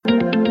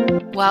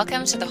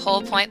Welcome to the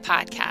Whole Point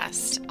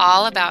Podcast,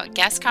 all about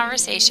guest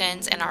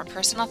conversations and our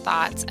personal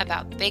thoughts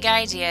about big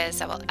ideas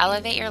that will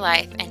elevate your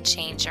life and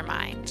change your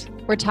mind.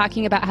 We're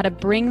talking about how to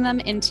bring them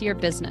into your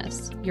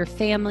business, your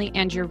family,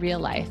 and your real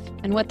life,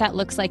 and what that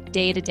looks like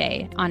day to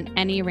day on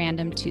any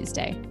random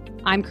Tuesday.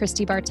 I'm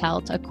Christy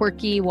Bartelt, a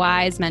quirky,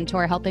 wise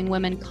mentor helping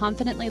women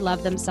confidently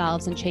love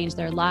themselves and change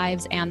their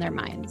lives and their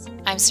minds.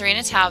 I'm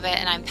Cyrina Talbot,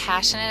 and I'm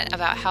passionate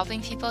about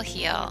helping people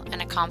heal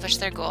and accomplish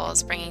their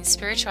goals, bringing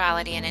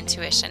spirituality and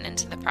intuition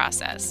into the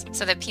process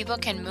so that people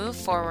can move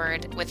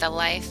forward with the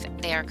life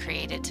they are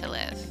created to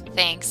live.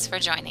 Thanks for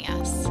joining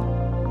us.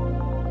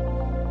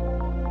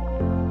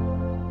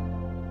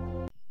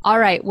 All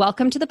right,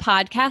 welcome to the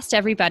podcast,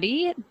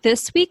 everybody.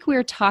 This week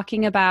we're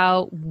talking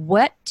about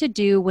what to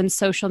do when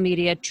social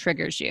media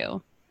triggers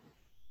you.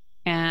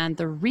 And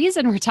the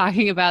reason we're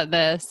talking about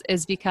this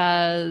is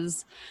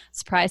because,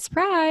 surprise,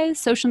 surprise,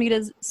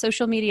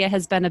 social media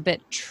has been a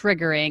bit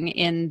triggering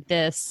in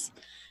this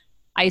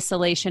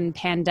isolation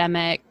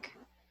pandemic,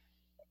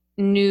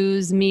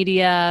 news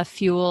media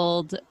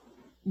fueled,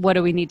 what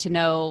do we need to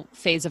know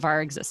phase of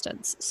our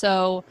existence.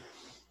 So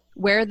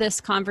where this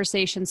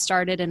conversation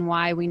started and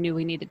why we knew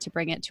we needed to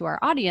bring it to our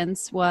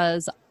audience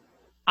was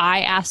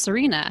I asked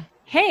Cyrina,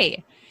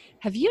 hey,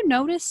 have you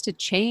noticed a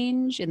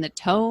change in the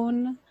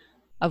tone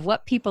of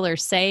what people are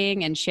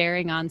saying and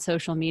sharing on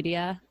social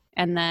media?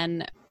 And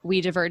then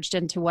we diverged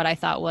into what I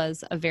thought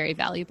was a very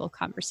valuable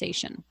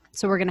conversation.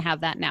 So we're going to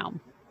have that now.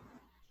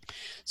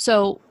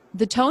 So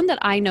the tone that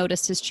I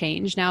noticed has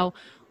changed. Now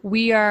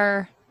we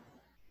are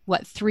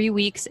 3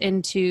 weeks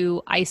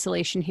into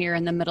isolation here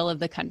in the middle of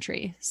the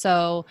country.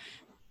 So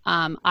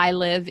I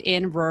live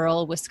in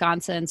rural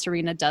Wisconsin.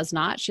 Cyrina does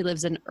not. She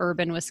lives in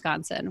urban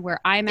Wisconsin. Where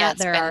I'm at,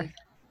 there are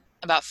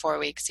about 4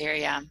 weeks here,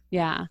 yeah.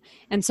 Yeah.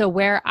 And so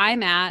where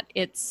I'm at,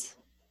 it's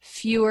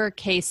fewer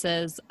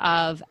cases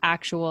of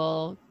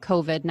actual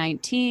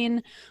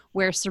COVID-19.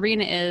 Where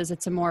Cyrina is,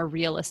 it's a more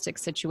realistic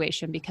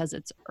situation because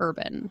it's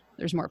urban.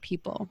 There's more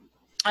people.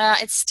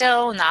 It's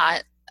still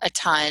not a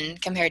ton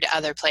compared to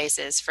other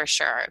places for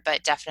sure,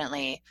 but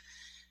definitely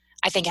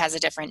I think has a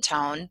different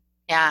tone.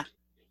 Yeah.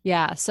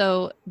 Yeah.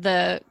 So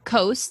the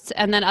coasts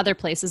and then other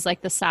places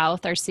like the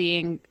South are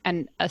seeing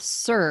a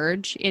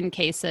surge in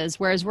cases,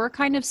 whereas we're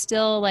kind of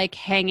still like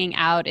hanging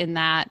out in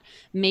that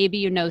maybe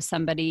you know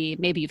somebody,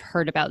 maybe you've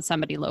heard about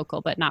somebody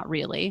local, but not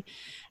really,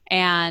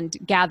 and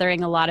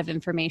gathering a lot of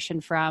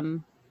information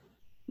from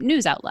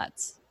news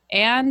outlets.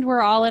 And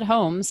we're all at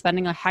home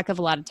spending a heck of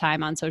a lot of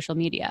time on social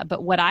media.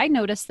 But what I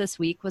noticed this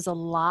week was a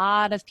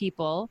lot of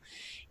people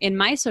in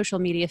my social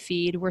media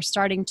feed were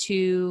starting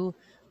to,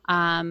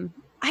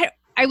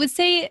 I would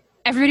say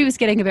everybody was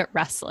getting a bit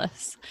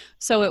restless.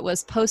 So it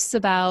was posts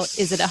about,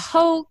 is it a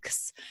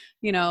hoax?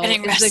 You know,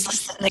 getting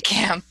restless in the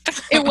camp.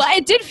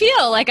 It did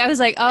feel like I was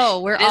like,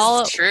 oh,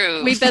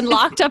 we've been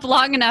locked up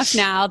long enough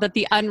now that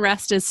the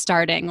unrest is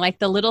starting. Like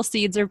the little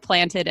seeds are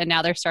planted and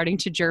now they're starting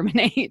to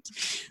germinate.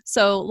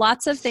 So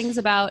lots of things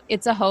about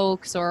it's a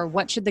hoax or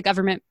what should the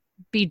government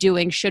be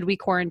doing? Should we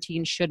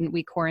quarantine? Shouldn't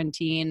we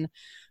quarantine?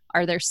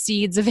 Are there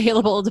seeds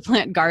available to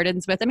plant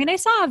gardens with? I mean, I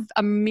saw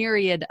a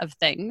myriad of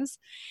things.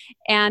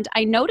 And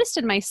I noticed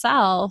in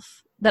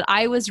myself that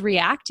I was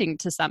reacting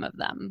to some of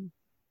them,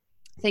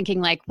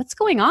 thinking like, what's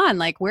going on?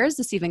 Like, where is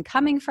this even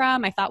coming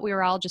from? I thought we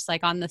were all just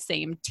like on the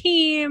same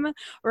team.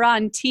 We're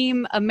on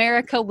Team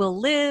America Will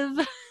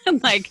Live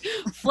and like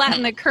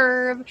flatten the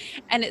curve.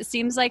 And it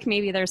seems like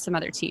maybe there's some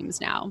other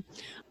teams now.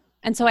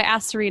 And so I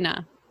asked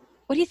Cyrina,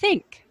 what do you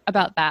think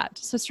about that?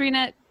 So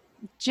Cyrina,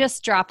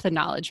 just drop the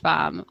knowledge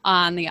bomb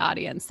on the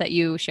audience that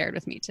you shared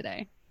with me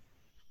today.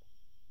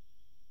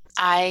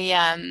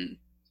 I'm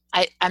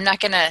not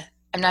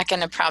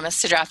gonna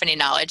promise to drop any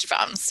knowledge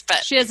bombs,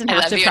 but she doesn't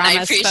have to promise.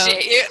 I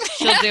appreciate you.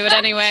 She'll do it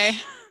anyway.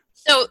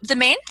 So the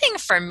main thing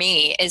for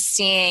me is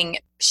seeing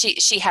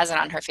she has it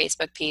on her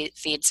Facebook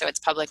feed, so it's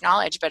public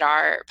knowledge. But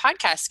our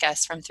podcast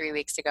guest from 3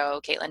 weeks ago,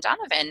 Caitlin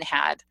Donovan,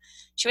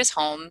 she was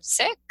home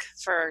sick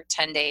for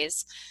 10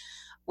 days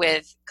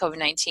with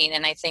COVID-19,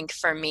 and I think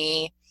for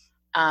me,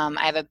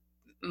 I have a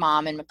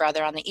mom and my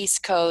brother on the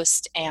East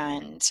Coast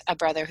and a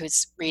brother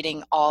who's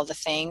reading all the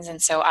things.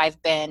 And so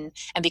and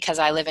because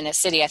I live in a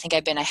city, I think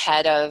I've been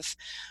ahead of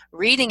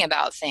reading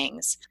about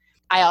things.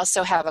 I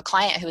also have a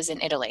client who's in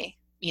Italy.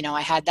 You know,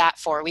 I had that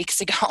 4 weeks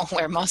ago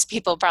where most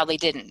people probably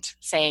didn't,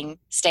 saying,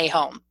 stay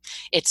home.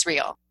 It's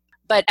real.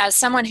 But as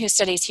someone who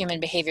studies human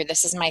behavior,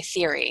 this is my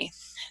theory.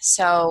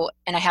 So,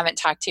 and I haven't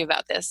talked to you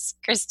about this,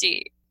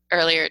 Christy,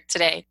 earlier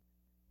today.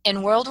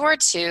 In World War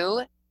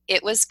II,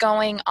 it was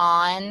going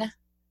on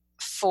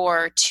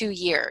for 2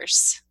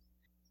 years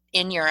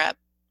in Europe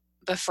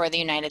before the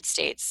United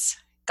States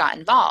got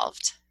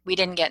involved. We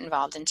didn't get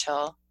involved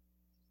until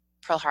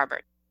Pearl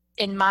Harbor.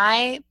 In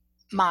my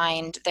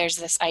mind, there's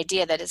this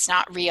idea that it's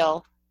not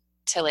real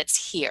till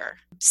it's here.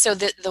 So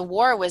the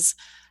war was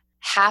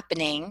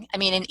happening. I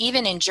mean, and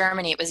even in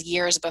Germany, it was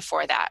years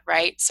before that,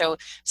 right? So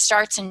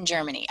starts in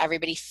Germany,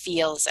 everybody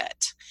feels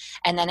it.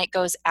 And then it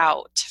goes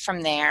out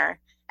from there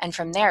and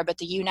from there. But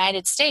the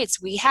United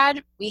States, we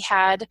had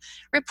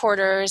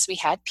reporters, we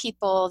had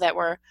people that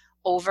were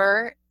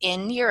over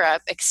in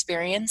Europe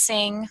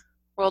experiencing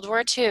World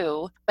War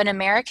II, but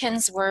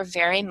Americans were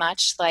very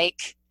much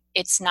like,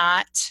 it's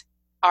not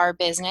our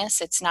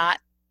business, it's not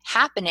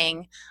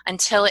happening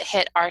until it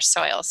hit our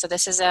soil. So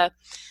this is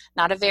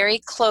not a very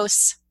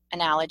close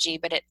analogy,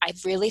 but I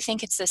really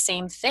think it's the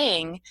same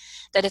thing,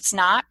 that it's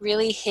not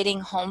really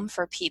hitting home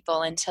for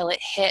people until it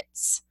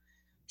hits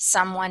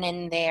someone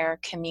in their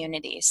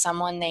community,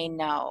 someone they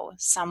know,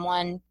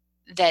 someone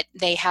that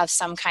they have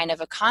some kind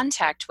of a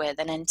contact with.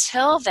 And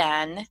until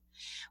then,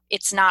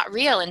 it's not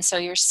real. And so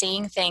you're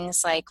seeing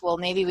things like, well,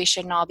 maybe we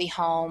shouldn't all be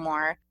home,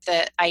 or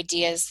the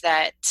ideas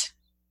that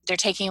they're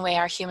taking away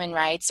our human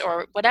rights,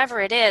 or whatever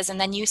it is.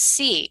 And then you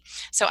see,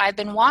 so I've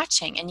been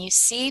watching, and you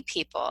see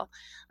people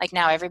like,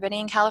 now everybody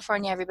in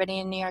California, everybody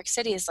in New York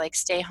City is like,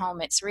 stay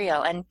home, it's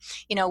real. And,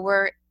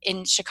 we're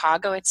in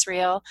Chicago, it's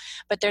real,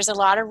 but there's a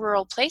lot of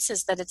rural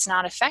places that it's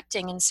not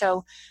affecting. And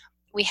so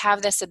we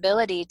have this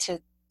ability to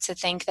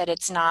think that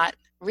it's not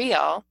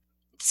real.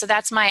 So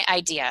that's my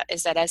idea,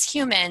 is that as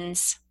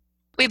humans,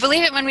 we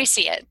believe it when we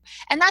see it.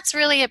 And that's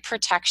really a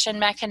protection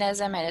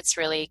mechanism, and it's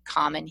really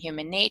common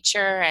human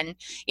nature. And,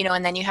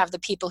 and then you have the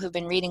people who've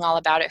been reading all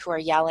about it who are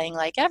yelling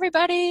like,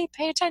 everybody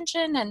pay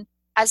attention. And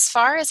as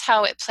far as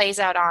how it plays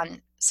out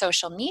on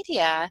social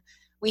media,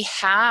 we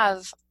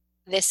have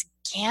this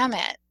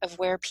gamut of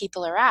where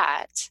people are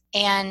at.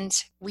 And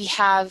we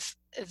have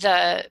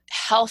the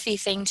healthy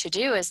thing to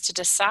do is to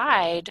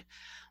decide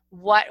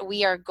what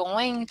we are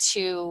going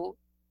to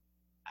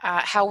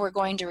how we're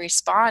going to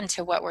respond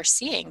to what we're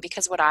seeing.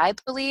 Because what I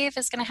believe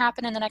is going to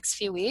happen in the next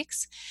few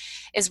weeks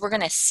is we're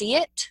going to see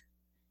it,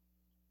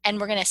 and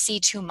we're going to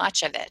see too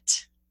much of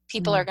it.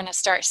 People are going to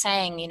start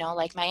saying,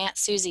 like, my Aunt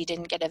Susie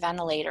didn't get a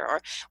ventilator, or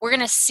we're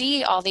going to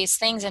see all these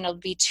things and it'll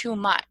be too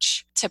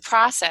much to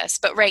process.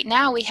 But right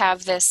now we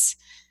have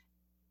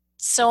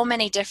so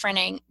many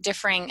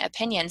differing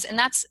opinions. And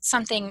that's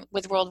something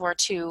with World War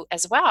II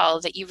as well,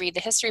 that you read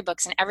the history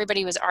books and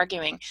everybody was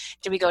arguing,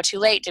 did we go too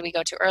late? Did we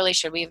go too early?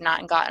 Should we have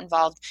not got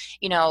involved?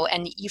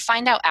 And you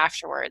find out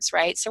afterwards,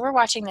 right? So we're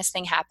watching this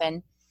thing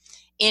happen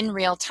in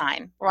real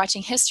time. We're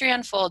watching history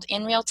unfold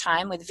in real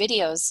time with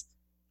videos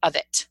of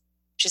it,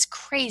 which is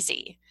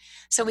crazy.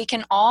 So we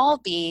can all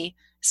be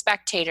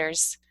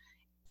spectators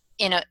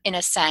in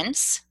a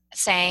sense,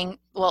 saying,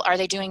 well, are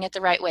they doing it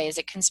the right way? Is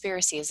it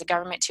conspiracy? Is the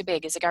government too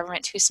big? Is the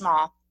government too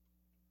small?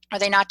 Are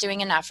they not doing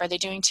enough? Are they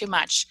doing too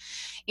much?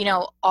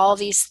 All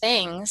these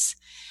things.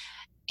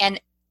 And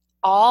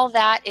all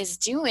that is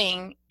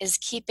doing is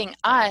keeping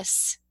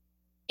us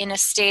in a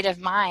state of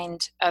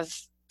mind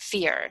of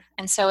fear.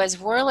 And so as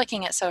we're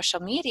looking at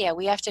social media,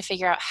 we have to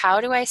figure out,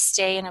 how do I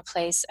stay in a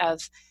place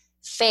of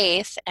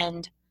faith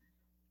and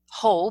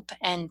hope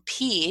and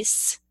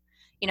peace?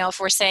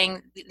 If we're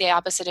saying the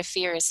opposite of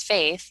fear is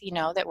faith,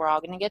 that we're all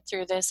going to get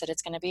through this, that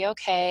it's going to be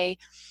okay,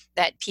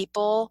 that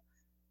people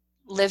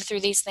live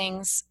through these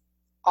things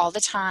all the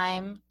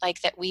time,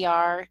 like that we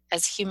are,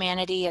 as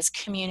humanity, as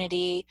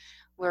community,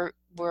 we're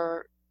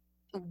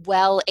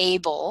well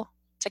able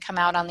to come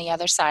out on the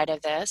other side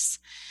of this,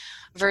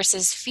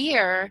 versus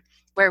fear,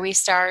 where we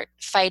start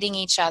fighting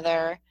each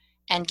other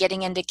and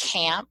getting into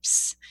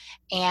camps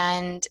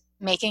and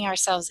making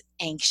ourselves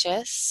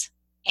anxious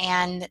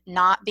and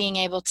not being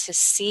able to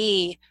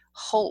see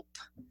hope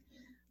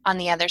on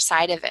the other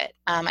side of it.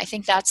 I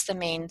think that's the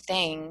main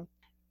thing.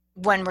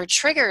 When we're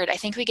triggered, I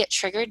think we get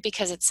triggered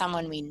because it's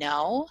someone we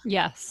know.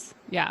 Yes.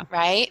 Yeah.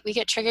 Right? We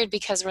get triggered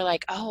because we're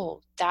like,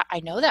 oh, that I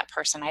know that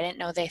person. I didn't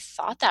know they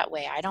thought that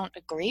way. I don't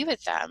agree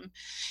with them.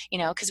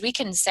 Because we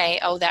can say,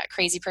 oh, that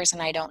crazy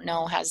person I don't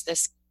know has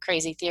this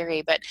crazy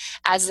theory. But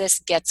as this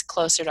gets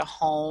closer to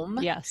home,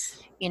 yes,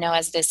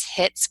 as this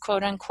hits,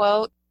 quote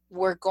unquote,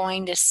 we're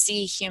going to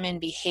see human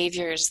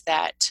behaviors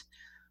that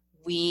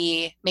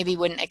we maybe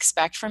wouldn't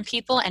expect from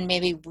people, and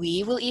maybe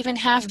we will even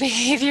have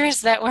behaviors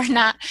that we're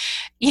not,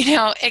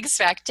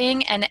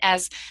 expecting. And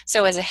as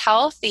a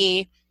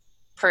healthy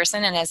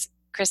person, and as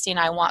Christy and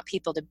I want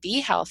people to be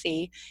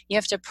healthy, you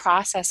have to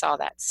process all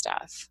that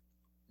stuff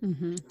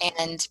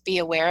and be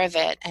aware of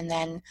it, and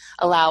then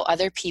allow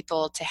other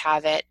people to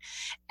have it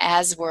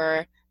as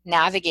we're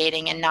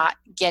navigating, and not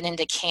get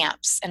into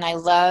camps. And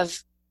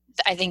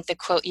I think the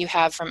quote you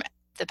have from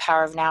The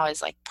Power of Now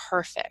is like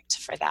perfect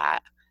for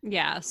that.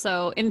 Yeah.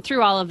 So,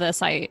 through all of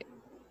this, I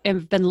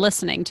have been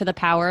listening to The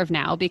Power of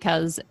Now,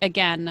 because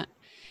again,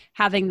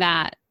 having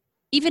that,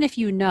 even if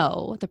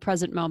the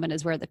present moment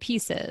is where the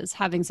peace is,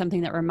 having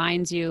something that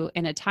reminds you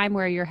in a time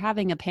where you're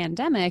having a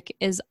pandemic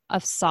is a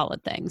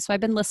solid thing. So I've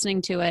been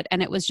listening to it,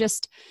 and it was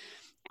just,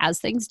 as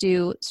things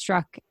do,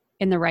 struck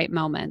in the right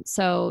moment.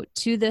 So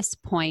to this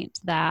point,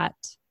 that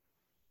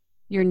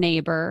your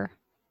neighbor,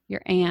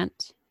 your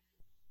aunt,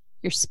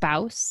 your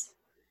spouse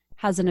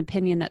has an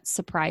opinion that's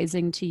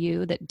surprising to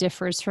you, that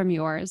differs from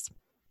yours.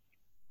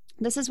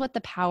 This is what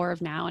The Power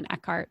of Now and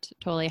Eckhart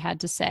Tolle had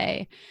to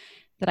say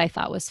that I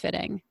thought was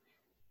fitting.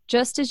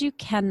 Just as you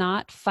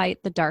cannot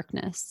fight the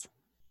darkness,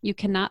 you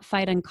cannot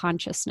fight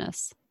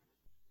unconsciousness.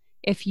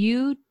 If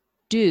you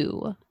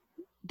do,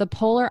 the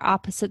polar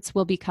opposites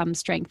will become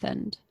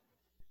strengthened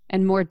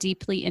and more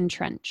deeply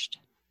entrenched.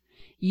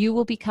 You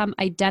will become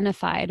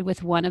identified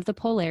with one of the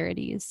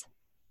polarities.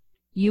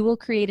 You will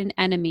create an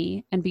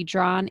enemy and be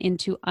drawn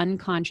into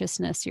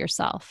unconsciousness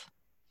yourself.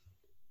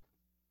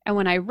 And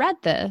when I read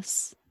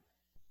this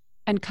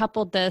and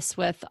coupled this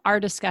with our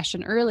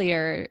discussion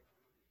earlier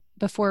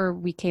before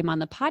we came on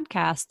the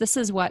podcast, this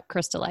is what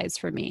crystallized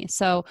for me.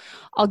 So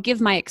I'll give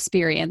my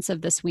experience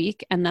of this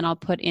week, and then I'll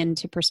put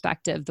into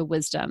perspective the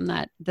wisdom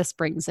that this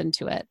brings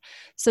into it.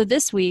 So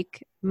this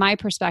week, my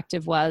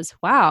perspective was,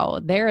 wow,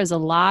 there is a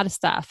lot of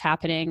stuff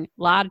happening,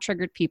 a lot of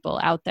triggered people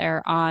out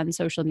there on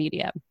social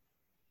media.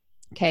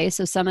 Okay,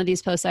 so some of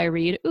these posts I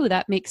read, ooh,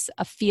 that makes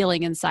a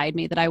feeling inside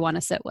me that I want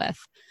to sit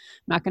with.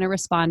 I'm not going to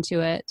respond to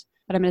it,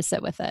 but I'm going to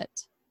sit with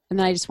it. And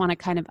then I just want to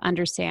kind of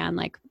understand,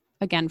 like,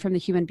 again, from the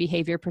human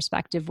behavior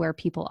perspective, where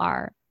people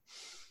are.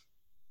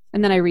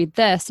 And then I read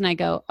this and I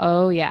go,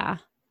 oh yeah,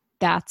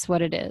 that's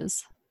what it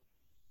is.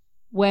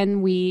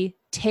 When we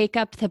take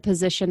up the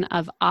position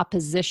of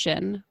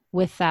opposition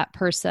with that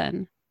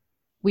person,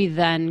 we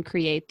then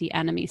create the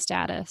enemy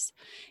status.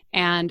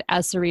 And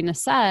as Cyrina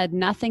said,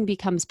 nothing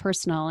becomes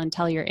personal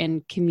until you're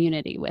in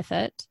community with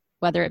it,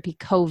 whether it be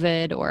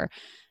COVID or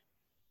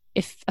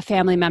if a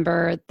family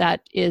member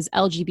that is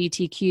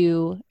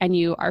LGBTQ and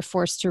you are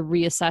forced to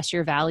reassess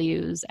your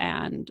values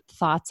and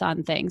thoughts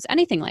on things,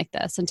 anything like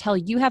this, until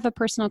you have a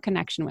personal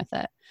connection with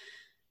it.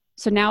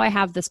 So now I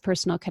have this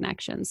personal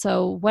connection.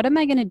 So what am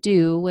I going to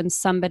do when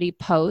somebody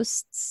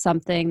posts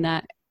something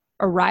that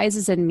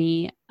arises in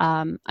me,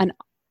 an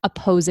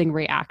opposing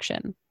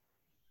reaction?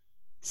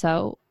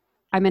 So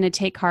I'm going to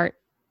take heart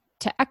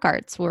to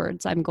Eckhart's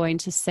words. I'm going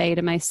to say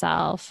to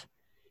myself,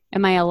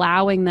 am I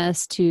allowing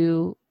this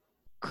to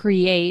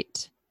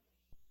create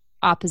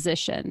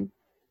opposition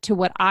to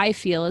what I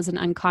feel is an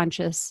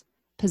unconscious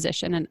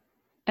position?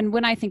 And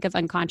when I think of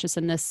unconscious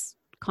in this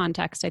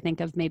context, I think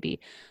of maybe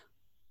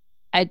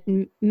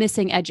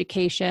missing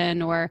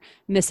education or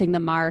missing the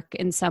mark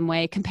in some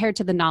way compared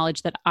to the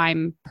knowledge that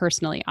I'm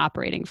personally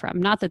operating from.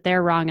 Not that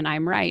they're wrong and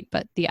I'm right,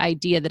 but the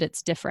idea that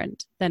it's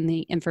different than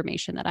the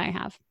information that I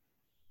have.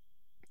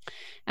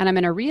 And I'm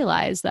going to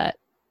realize that,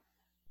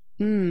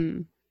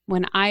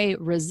 when I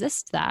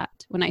resist that,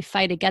 when I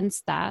fight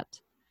against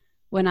that,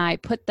 when I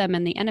put them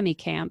in the enemy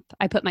camp,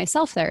 I put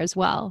myself there as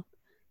well.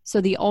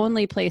 So the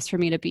only place for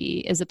me to be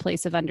is a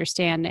place of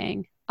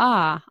understanding.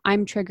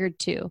 I'm triggered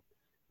too.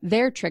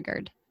 They're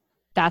triggered.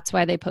 That's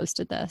why they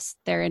posted this.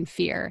 They're in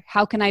fear.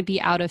 How can I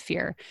be out of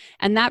fear?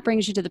 And that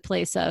brings you to the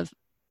place of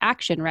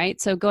action, right?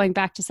 So going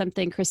back to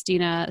something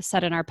Christina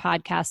said in our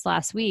podcast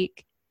last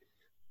week,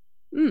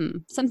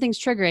 something's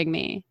triggering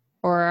me,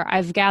 or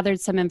I've gathered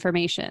some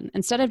information.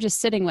 Instead of just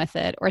sitting with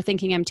it or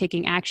thinking I'm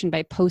taking action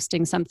by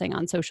posting something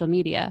on social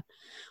media,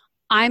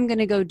 I'm going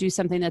to go do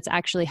something that's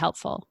actually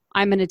helpful.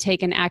 I'm going to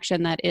take an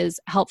action that is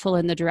helpful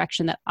in the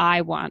direction that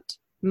I want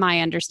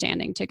my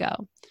understanding to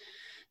go.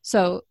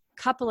 So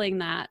coupling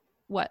that,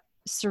 what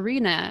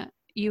Cyrina,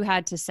 you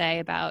had to say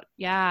about,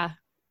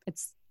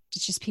 it's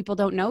just people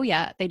don't know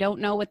yet. They don't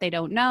know what they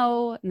don't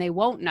know, and they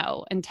won't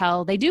know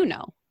until they do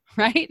know,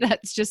 right?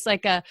 That's just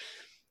like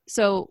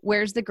so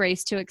where's the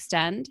grace to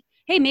extend?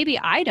 Hey, maybe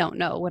I don't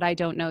know what I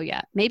don't know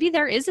yet. Maybe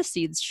there is a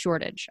seeds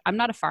shortage. I'm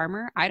not a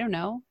farmer. I don't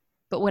know.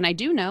 But when I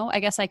do know,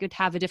 I guess I could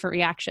have a different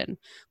reaction.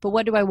 But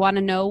what do I want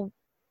to know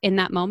in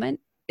that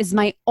moment is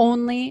my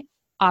only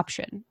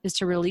option is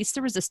to release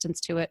the resistance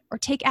to it or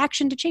take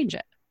action to change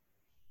it.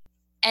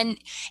 And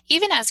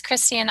even as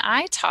Christy and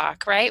I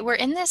talk, right, we're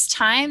in this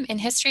time in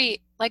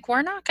history, like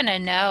we're not going to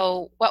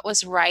know what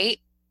was right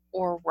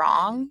or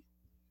wrong,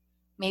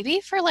 maybe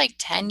for like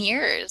 10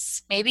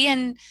 years, maybe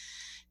in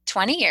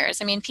 20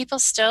 years. I mean, people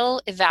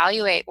still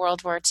evaluate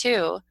World War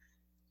II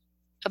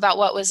about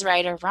what was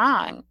right or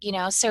wrong,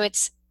 so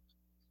it's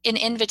an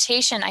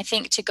invitation, I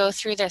think, to go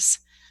through this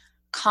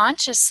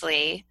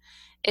consciously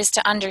is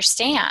to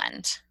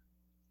understand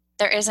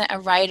there isn't a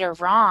right or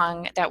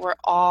wrong, that we're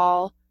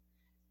all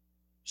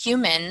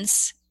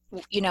humans,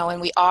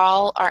 and we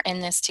all are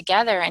in this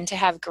together, and to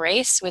have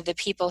grace with the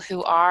people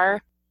who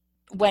are,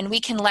 when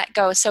we can let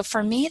go. So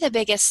for me, the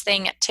biggest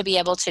thing to be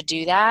able to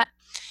do that,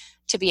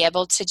 to be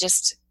able to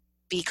just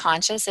be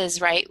conscious is,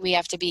 right, we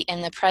have to be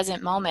in the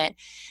present moment.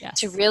 Yes.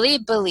 To really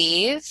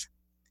believe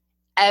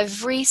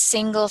every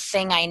single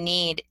thing I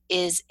need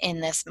is in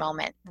this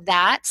moment.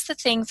 That's the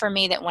thing for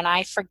me, that when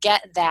I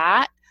forget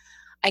that,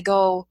 I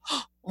go,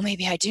 well,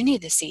 maybe I do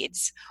need the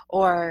seeds,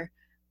 or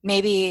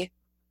maybe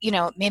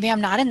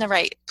I'm not in the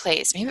right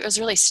place. Maybe it was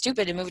really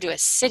stupid to move to a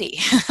city,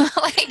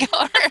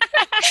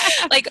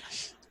 like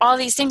all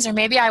these things, or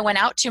maybe I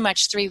went out too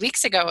much 3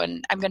 weeks ago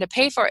and I'm going to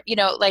pay for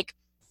it. Like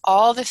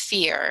all the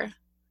fear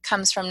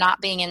comes from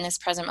not being in this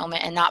present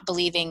moment and not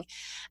believing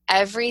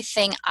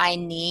everything I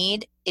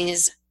need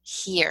is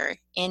here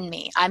in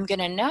me. I'm going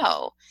to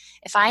know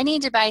if I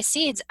need to buy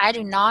seeds, I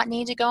do not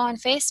need to go on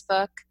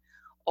Facebook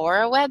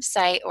or a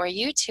website or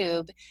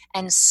YouTube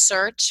and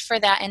search for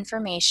that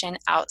information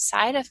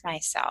outside of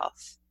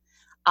myself.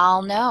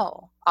 I'll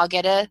know. I'll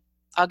get a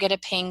I'll get a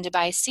ping to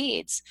buy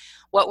seeds.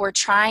 What we're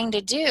trying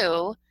to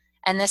do,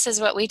 and this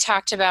is what we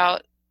talked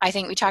about, I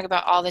think we talk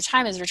about all the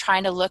time, is we're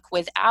trying to look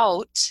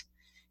without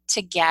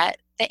to get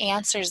the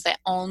answers that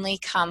only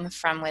come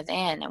from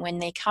within. And when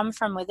they come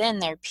from within,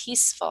 they're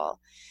peaceful.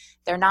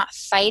 They're not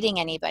fighting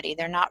anybody.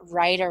 They're not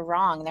right or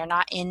wrong. They're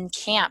not in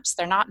camps.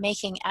 They're not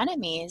making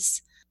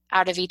enemies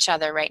out of each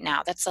other right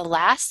now. That's the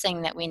last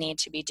thing that we need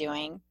to be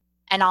doing.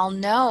 And I'll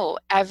know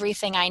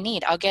everything I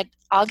need. I'll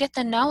get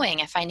the knowing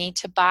if I need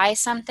to buy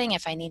something,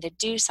 if I need to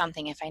do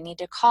something, if I need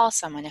to call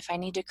someone, if I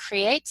need to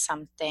create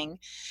something.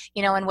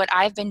 And what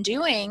I've been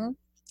doing,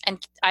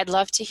 and I'd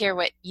love to hear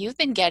what you've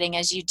been getting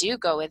as you do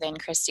go within,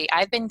 Christy.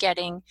 I've been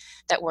getting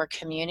that we're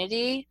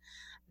community,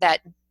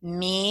 that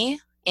me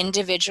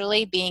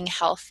individually being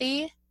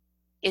healthy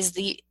is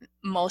the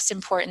most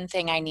important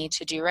thing I need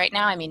to do right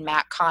now. I mean,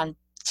 Matt Kahn,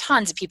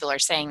 tons of people are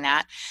saying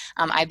that.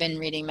 I've been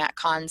reading Matt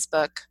Kahn's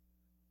book,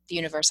 The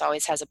Universe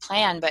Always Has a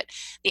Plan, but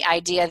the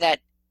idea that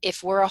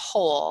if we're a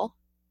whole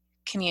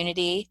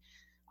community,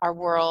 our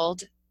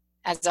world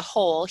as a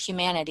whole,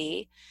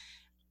 humanity,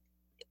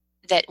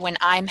 that when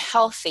I'm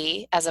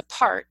healthy as a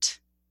part,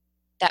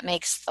 that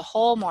makes the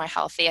whole more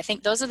healthy. I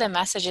think those are the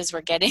messages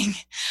we're getting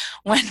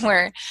when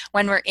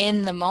we're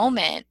in the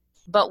moment,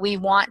 but we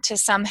want to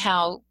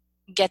somehow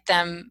get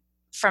them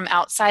from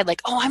outside,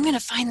 like, oh, I'm going to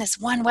find this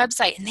one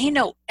website and they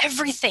know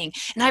everything,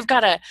 and I've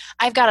got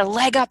a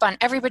leg up on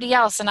everybody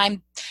else,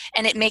 and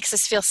it makes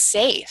us feel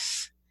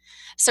safe.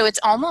 So it's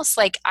almost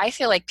like I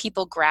feel like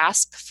people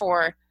grasp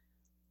for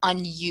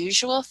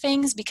unusual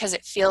things because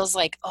it feels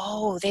like,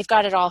 oh, they've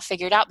got it all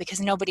figured out because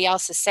nobody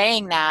else is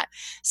saying that.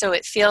 So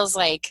it feels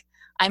like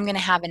I'm going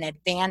to have an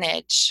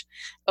advantage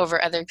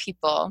over other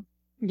people.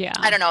 Yeah.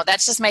 I don't know.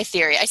 That's just my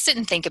theory. I sit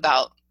and think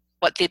about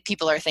what the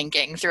people are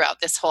thinking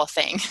throughout this whole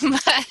thing.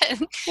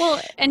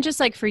 Well, and just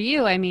like for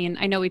you, I mean,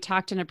 I know we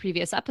talked in a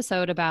previous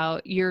episode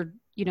about your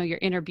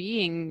inner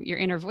being, your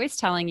inner voice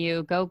telling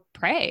you, go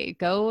pray,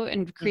 go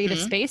and create a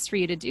space for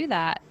you to do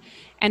that.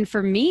 And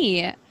for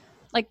me,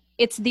 like,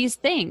 it's these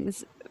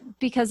things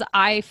because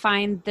I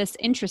find this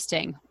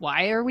interesting.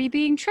 Why are we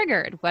being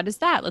triggered? What is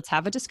that? Let's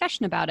have a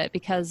discussion about it.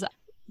 Because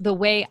the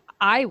way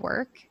I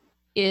work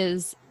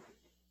is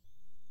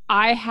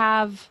I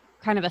have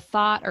kind of a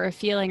thought or a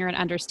feeling or an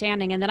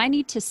understanding, and then I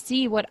need to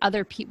see where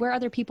other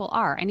people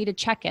are. I need to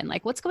check in,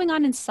 like, what's going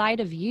on inside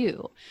of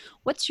you?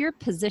 What's your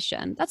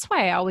position? That's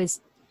why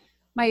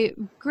my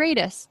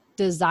greatest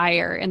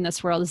desire in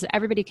this world is that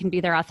everybody can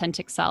be their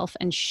authentic self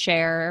and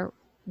share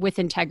with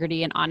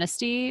integrity and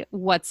honesty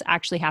what's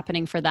actually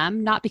happening for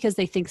them, not because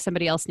they think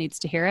somebody else needs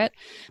to hear it,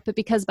 but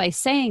because by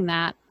saying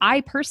that,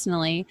 I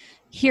personally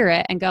hear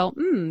it and go,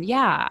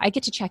 yeah, I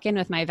get to check in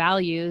with my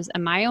values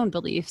and my own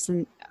beliefs.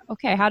 And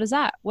okay, what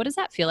does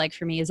that feel like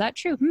for me? Is that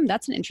true?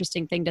 That's an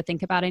interesting thing to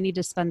think about. I need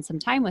to spend some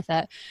time with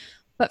it.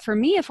 But for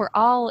me, if we're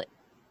all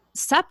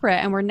separate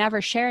and we're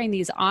never sharing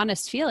these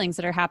honest feelings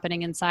that are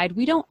happening inside,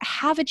 we don't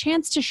have a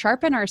chance to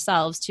sharpen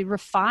ourselves, to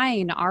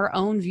refine our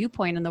own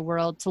viewpoint in the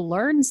world, to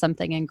learn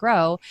something and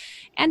grow.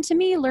 And to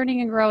me,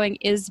 learning and growing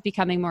is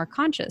becoming more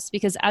conscious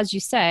because, as you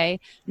say,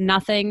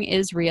 nothing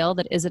is real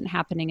that isn't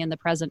happening in the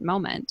present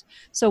moment.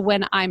 So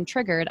when I'm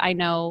triggered, I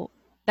know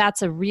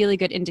that's a really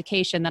good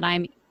indication that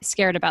I'm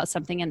scared about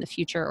something in the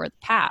future or the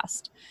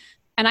past.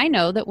 And I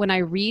know that when I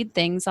read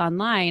things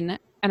online,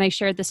 and I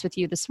shared this with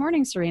you this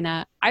morning,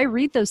 Cyrina, I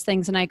read those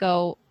things and I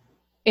go,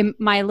 in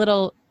my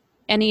little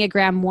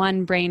Enneagram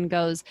 1 brain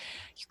goes,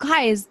 you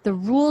guys, the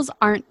rules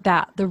aren't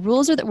that. The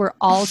rules are that we're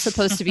all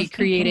supposed to be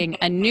creating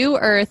a new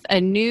earth,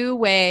 a new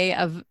way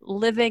of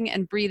living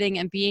and breathing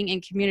and being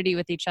in community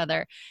with each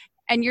other.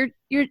 And you're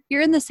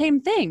in the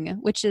same thing,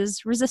 which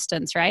is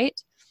resistance,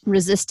 right?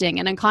 Resisting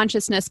and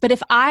unconsciousness. But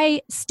if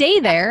I stay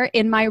there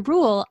in my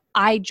rule,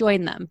 I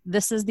join them.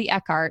 This is the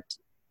Eckhart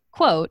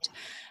quote.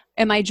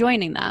 Am I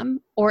joining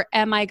them, or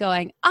am I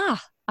going,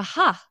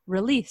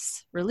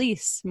 release,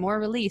 more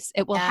release?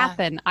 It will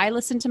happen. I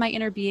listen to my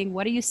inner being.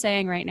 What are you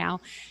saying right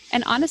now?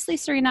 And honestly,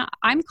 Cyrina,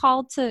 I'm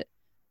called to,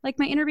 like,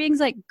 my inner being's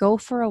like, go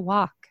for a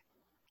walk.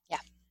 Yeah.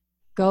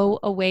 Go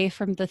away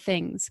from the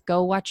things.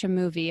 Go watch a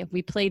movie.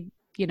 We played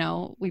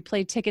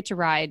Ticket to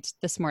Ride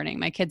this morning.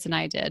 My kids and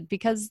I did,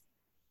 because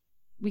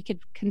we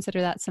could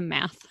consider that some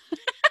math.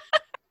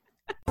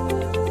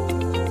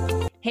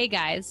 Hey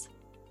guys.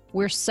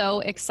 We're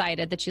so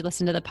excited that you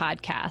listen to the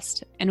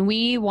podcast, and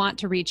we want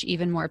to reach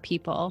even more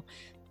people.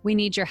 We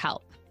need your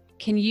help.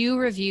 Can you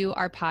review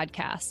our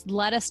podcast?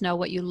 Let us know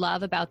what you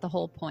love about the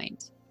whole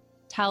point.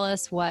 Tell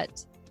us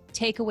what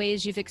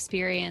takeaways you've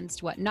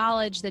experienced, what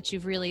knowledge that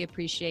you've really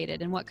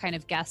appreciated, and what kind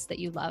of guests that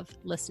you love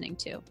listening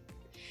to.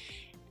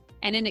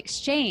 And in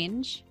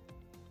exchange,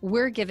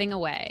 we're giving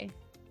away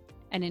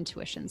an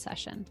intuition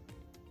session.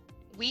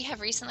 We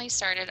have recently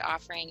started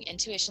offering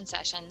intuition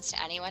sessions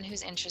to anyone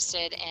who's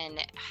interested in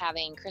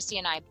having Christy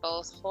and I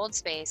both hold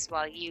space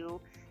while you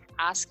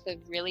ask the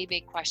really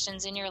big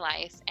questions in your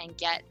life and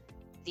get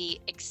the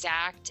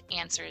exact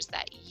answers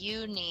that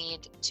you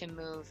need to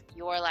move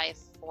your life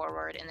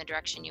forward in the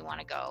direction you want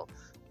to go,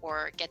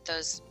 or get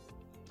those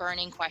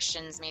burning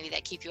questions maybe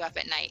that keep you up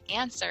at night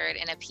answered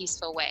in a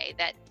peaceful way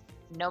that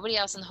nobody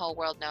else in the whole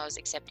world knows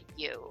except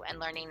you, and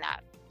learning that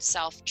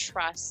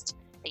self-trust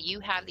that you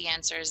have the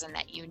answers and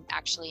that you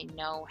actually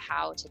know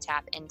how to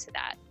tap into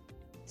that.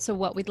 So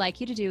what we'd like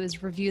you to do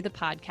is review the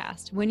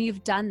podcast. When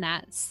you've done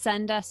that,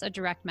 send us a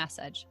direct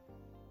message.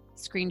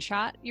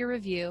 Screenshot your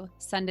review,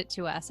 send it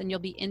to us, and you'll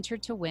be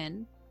entered to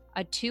win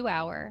a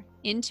 2-hour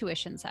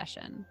intuition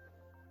session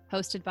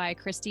hosted by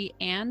Christy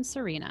and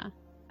Cyrina,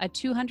 a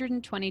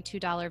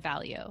 $222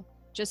 value,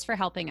 just for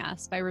helping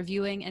us by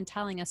reviewing and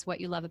telling us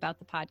what you love about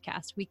the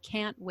podcast. We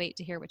can't wait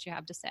to hear what you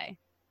have to say.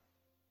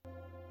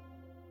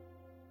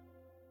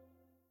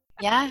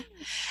 Yeah.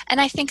 And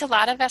I think a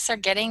lot of us are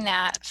getting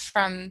that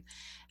from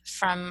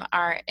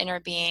our inner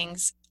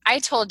beings. I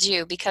told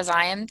you, because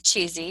I am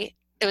cheesy,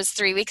 it was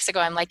 3 weeks ago,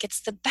 I'm like, it's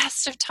the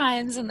best of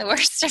times and the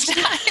worst of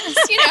times,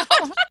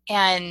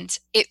 And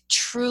it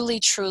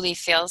truly, truly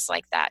feels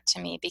like that to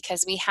me,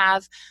 because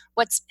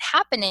what's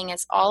happening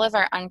is all of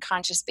our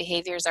unconscious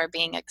behaviors are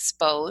being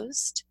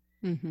exposed.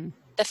 Mm-hmm.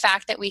 The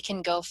fact that we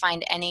can go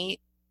find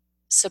any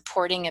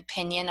supporting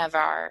opinion of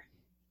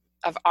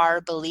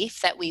our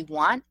belief that we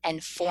want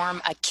and form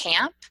a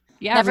camp.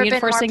 Yeah, never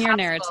reinforcing been more your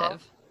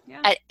narrative.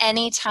 Yeah. At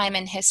any time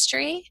in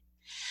history.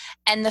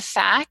 And the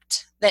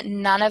fact that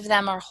none of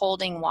them are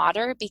holding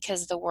water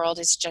because the world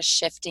is just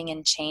shifting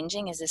and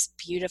changing is this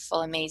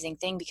beautiful, amazing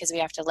thing, because we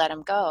have to let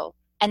them go.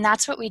 And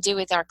that's what we do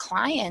with our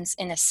clients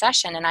in a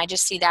session. And I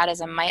just see that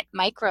as a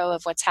micro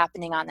of what's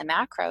happening on the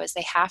macro, is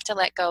they have to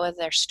let go of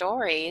their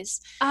stories.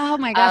 Oh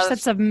my gosh,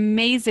 that's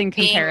amazing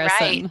comparison.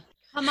 Right.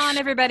 Come on,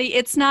 everybody.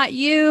 It's not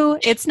you.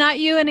 It's not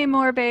you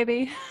anymore,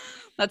 baby.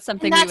 That's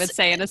something we would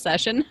say in a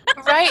session.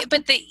 Right.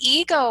 But the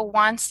ego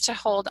wants to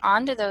hold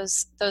on to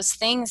those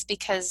things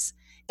because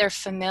they're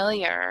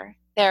familiar.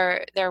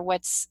 They're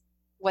what's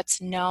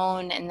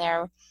known, and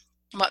they're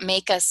what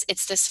make us,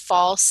 it's this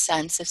false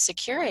sense of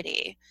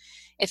security.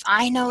 If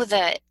I know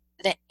the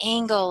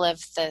angle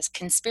of the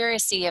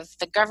conspiracy of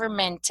the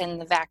government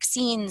and the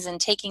vaccines and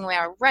taking away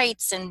our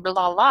rights and blah,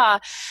 blah, blah,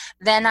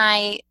 then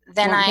I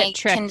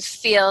can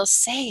feel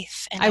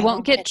safe. And I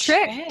won't get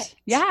tricked.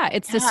 Yeah,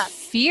 it's this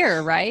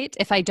fear, right?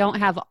 If I don't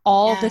have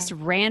all this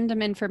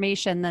random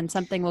information, then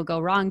something will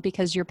go wrong,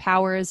 because your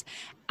power is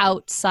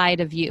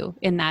outside of you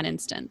in that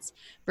instance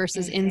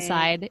versus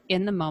inside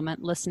in the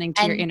moment, listening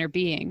to your inner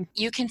being.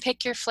 You can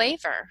pick your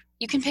flavor.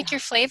 You can pick your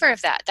flavor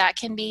of that. That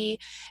can be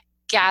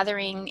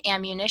gathering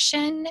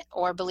ammunition,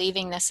 or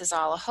believing this is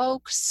all a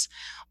hoax,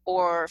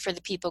 or for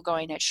the people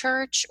going to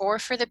church, or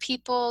for the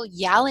people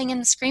yelling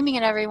and screaming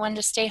at everyone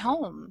to stay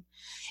home.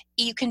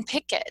 You can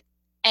pick it.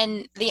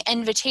 And the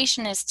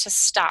invitation is to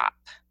stop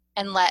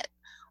and let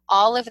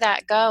all of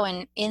that go.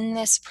 And in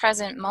this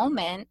present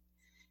moment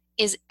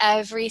is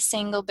every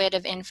single bit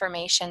of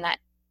information that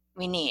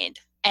we need.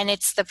 And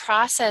it's the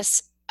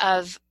process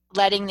of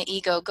letting the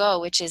ego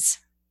go, which is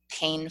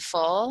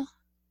painful,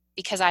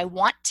 because I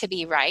want to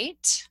be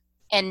right.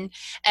 And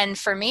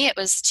for me, it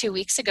was 2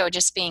 weeks ago,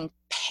 just being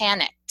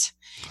panicked.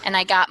 And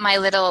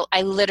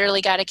I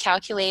literally got a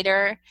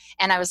calculator,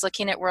 and I was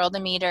looking at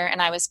Worldometer,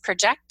 and I was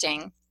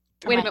projecting.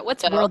 Wait a minute,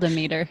 what's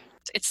Worldometer?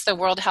 It's the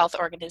World Health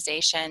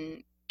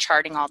Organization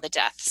charting all the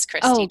deaths,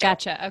 Christy. Oh,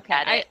 gotcha.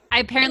 Okay. I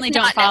apparently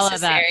don't follow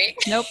necessary.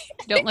 That. Nope,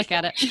 don't look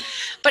at it.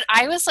 But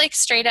I was like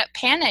straight up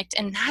panicked.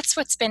 And that's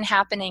what's been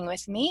happening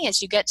with me,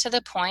 is you get to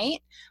the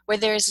point where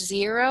there's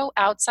zero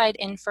outside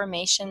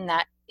information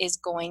that is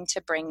going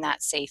to bring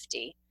that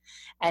safety.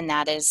 And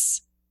that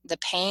is the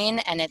pain,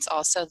 and it's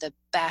also the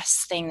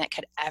best thing that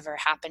could ever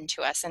happen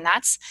to us. And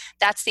that's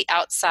the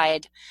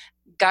outside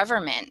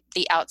government,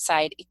 the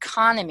outside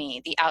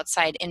economy, the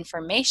outside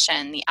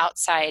information, the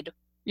outside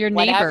your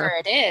whatever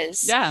neighbor. It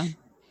is.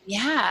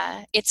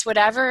 Yeah. It's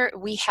whatever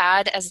we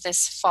had as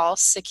this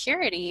false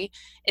security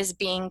is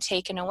being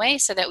taken away,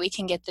 so that we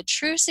can get the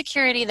true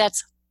security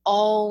that's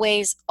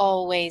always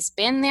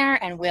been there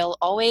and will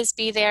always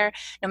be there.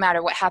 No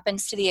matter what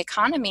happens to the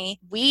economy,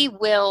 we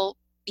will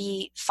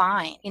be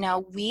fine.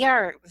 We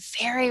are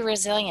very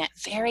resilient,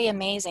 very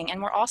amazing.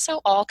 And we're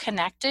also all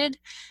connected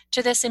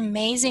to this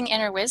amazing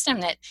inner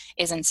wisdom that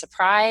isn't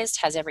surprised,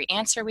 has every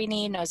answer we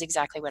need, knows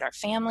exactly what our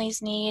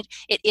families need.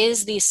 It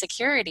is the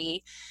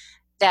security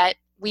that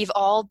we've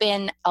all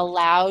been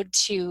allowed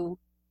to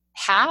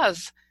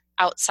have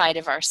outside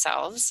of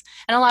ourselves.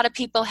 And a lot of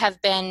people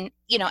have been,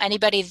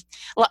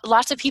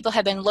 lots of people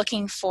have been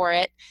looking for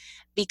it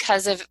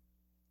because of,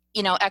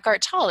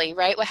 Eckhart Tolle,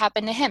 right? What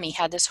happened to him? He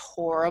had this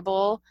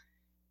horrible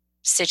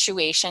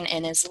situation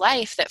in his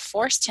life that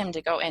forced him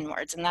to go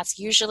inwards. And that's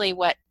usually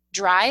what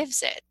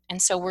drives it.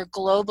 And so we're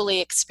globally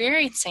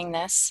experiencing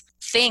this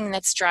thing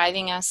that's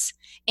driving us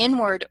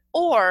inward,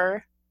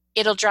 or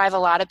it'll drive a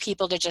lot of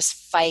people to just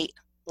fight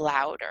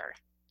louder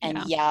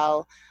and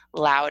yell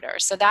louder.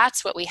 So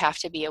that's what we have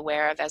to be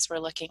aware of as we're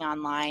looking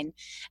online,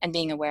 and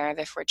being aware of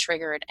if we're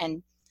triggered.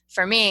 And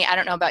for me, I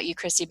don't know about you,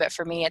 Christy, but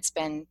for me, it's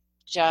been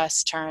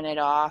just turn it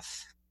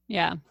off.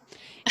 Yeah.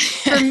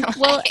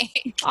 Well,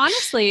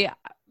 honestly,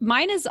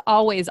 mine is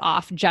always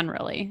off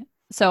generally.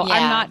 So I'm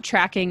Yeah. not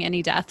tracking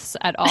any deaths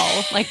at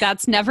all. Like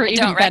that's never I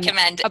even don't been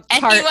recommend a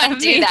part anyone of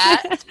do me.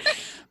 that.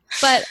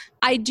 But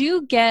I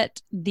do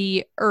get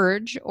the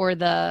urge or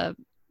I'd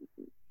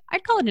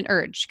call it an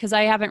urge because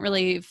I haven't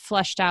really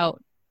fleshed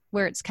out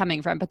where it's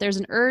coming from, but there's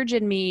an urge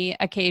in me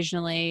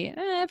occasionally,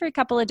 every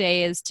couple of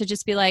days, to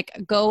just be like,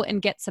 go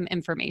and get some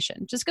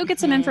information. Just go get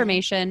some Mhm.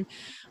 information.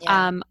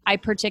 Yeah. I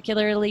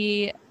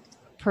particularly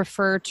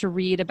prefer to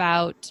read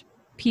about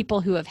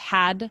people who have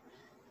had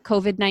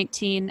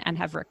COVID-19 and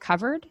have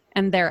recovered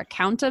and their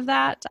account of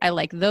that. I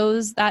like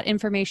that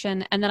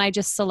information. And then I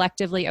just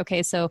selectively,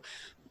 okay, so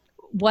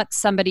what's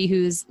somebody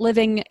who's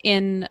living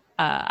in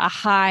a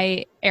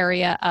high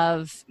area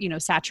of,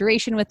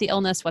 saturation with the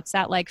illness? What's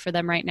that like for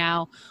them right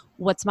now?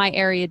 What's my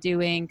area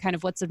doing? Kind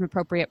of what's an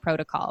appropriate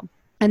protocol?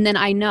 And then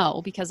I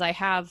know because I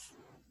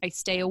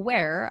stay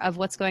aware of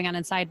what's going on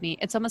inside me.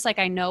 It's almost like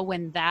I know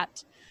when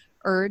that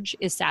urge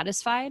is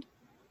satisfied.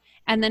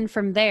 And then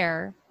from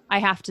there, I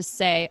have to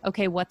say,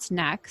 okay, what's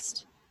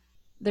next?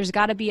 There's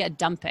got to be a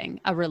dumping,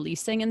 a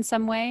releasing in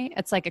some way.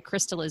 It's like a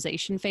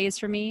crystallization phase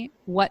for me.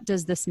 What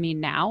does this mean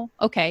now?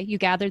 Okay, you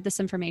gathered this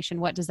information.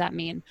 What does that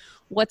mean?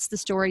 What's the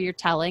story you're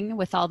telling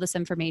with all this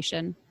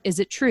information? Is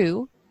it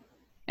true?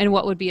 And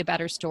what would be a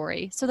better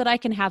story so that I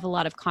can have a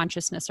lot of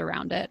consciousness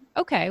around it?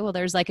 Okay, well,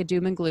 there's like a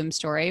doom and gloom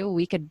story.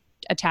 We could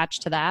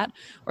attach to that.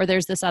 Or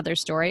there's this other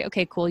story.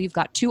 Okay, cool. You've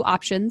got two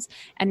options.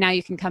 And now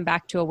you can come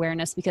back to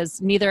awareness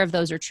because neither of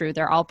those are true.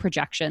 They're all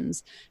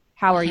projections.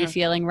 How are you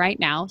feeling right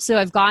now? So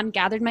I've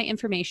gathered my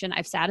information.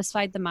 I've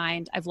satisfied the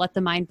mind. I've let the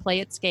mind play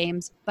its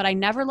games, but I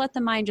never let the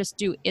mind just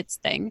do its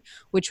thing,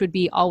 which would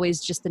be always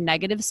just the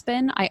negative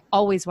spin. I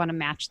always want to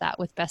match that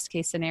with best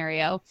case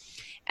scenario.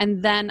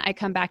 And then I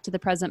come back to the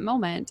present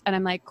moment and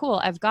I'm like,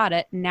 cool, I've got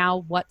it.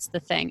 Now what's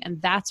the thing?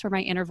 And that's where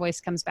my inner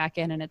voice comes back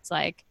in and it's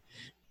like,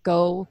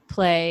 go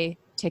play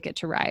Ticket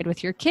to Ride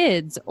with your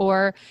kids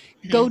or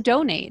go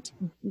donate.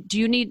 Do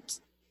you need...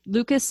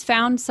 Lucas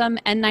found some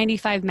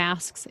N95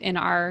 masks in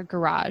our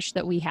garage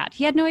that we had.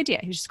 He had no idea.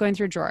 He was just going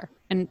through a drawer.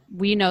 And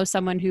we know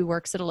someone who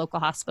works at a local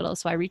hospital.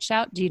 So I reached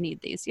out. Do you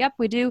need these? Yep,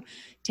 we do.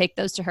 Take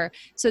those to her.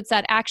 So it's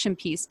that action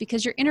piece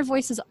because your inner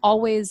voice is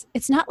always,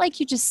 it's not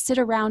like you just sit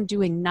around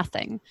doing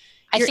nothing.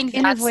 Your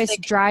inner voice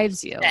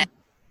drives you.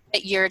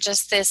 That you're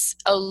just this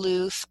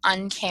aloof,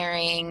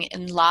 uncaring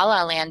in la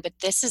la land, but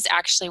this is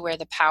actually where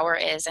the power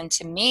is. And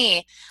to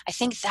me, I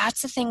think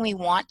that's the thing we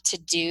want to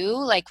do.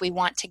 Like we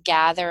want to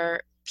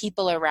gather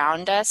people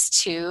around us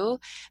too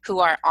who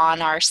are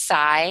on our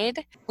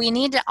side. We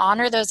need to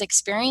honor those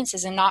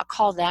experiences and not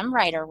call them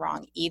right or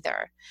wrong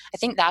either. I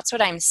think that's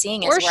what I'm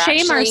seeing. Or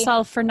shame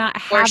ourselves for not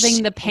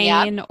having the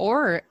pain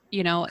or,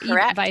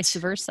 vice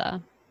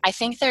versa. I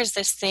think there's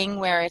this thing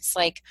where it's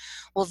like,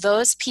 well,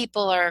 those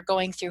people are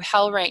going through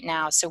hell right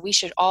now, so we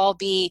should all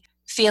be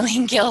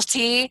feeling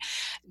guilty,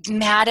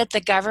 mad at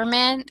the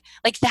government.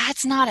 Like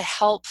that's not a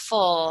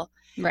helpful...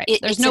 Right.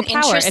 There's no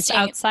power. It's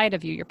outside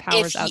of you. Your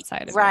power's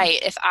outside of you. Right.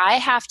 If I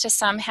have to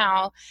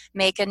somehow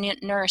make a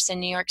nurse in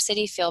New York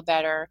City feel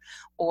better,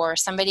 or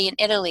somebody in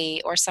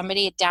Italy, or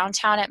somebody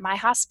downtown at my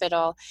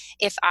hospital,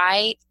 if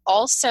I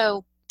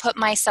also put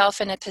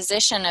myself in a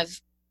position of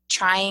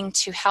trying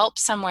to help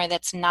somewhere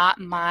that's not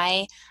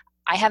I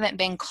haven't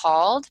been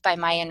called by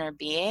my inner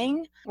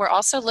being, we're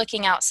also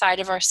looking outside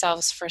of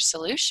ourselves for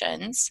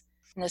solutions.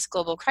 And this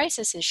global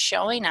crisis is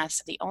showing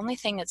us the only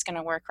thing that's going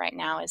to work right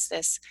now is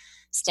this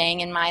staying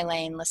in my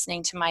lane,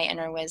 listening to my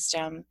inner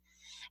wisdom,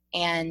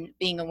 and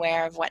being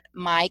aware of what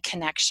my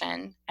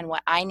connection and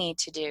what I need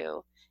to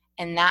do.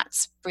 And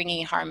that's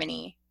bringing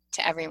harmony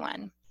to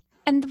everyone.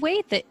 And the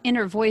way the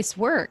inner voice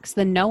works,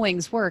 the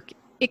knowings work,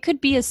 it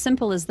could be as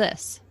simple as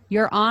this.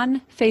 You're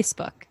on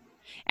Facebook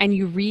and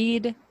you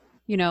read,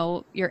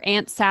 your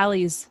Aunt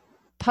Sally's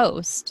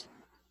post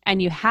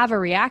and you have a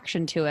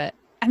reaction to it.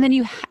 And then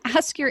you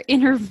ask your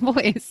inner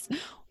voice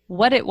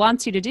what it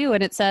wants you to do.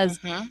 And it says,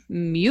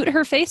 mute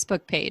her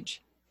Facebook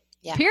page,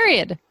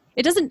 period.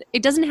 It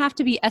doesn't have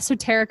to be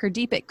esoteric or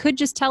deep. It could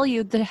just tell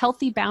you the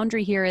healthy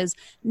boundary here is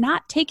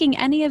not taking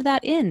any of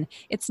that in.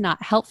 It's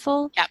not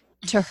helpful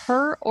to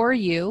her or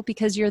you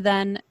because you're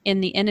then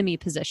in the enemy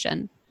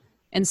position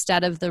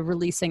instead of the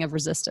releasing of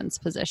resistance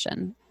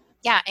position.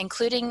 Yeah,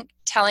 including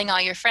telling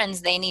all your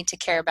friends they need to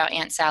care about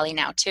Aunt Sally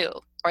now too,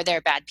 or they're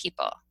bad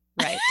people.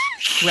 Right.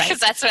 Because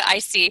that's what I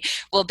see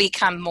will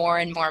become more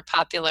and more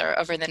popular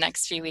over the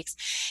next few weeks.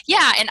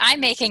 Yeah, and I'm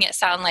making it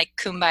sound like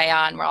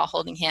kumbaya and we're all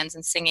holding hands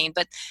and singing.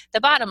 But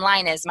the bottom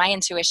line is my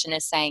intuition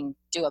is saying,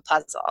 do a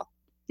puzzle.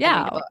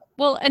 Yeah.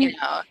 Well,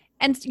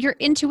 and your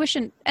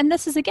intuition, and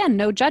this is again,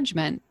 no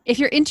judgment. If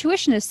your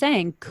intuition is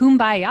saying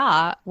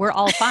kumbaya, we're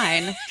all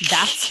fine.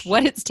 That's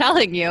what it's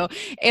telling you.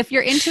 If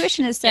your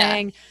intuition is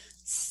saying,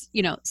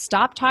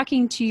 stop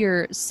talking to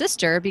your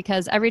sister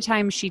because every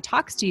time she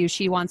talks to you,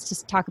 she wants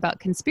to talk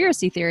about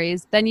conspiracy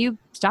theories, then you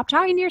stop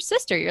talking to your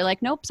sister. You're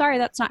like, nope, sorry,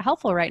 that's not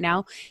helpful right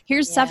now.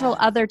 Here's several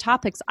other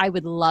topics I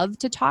would love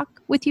to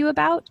talk with you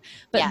about,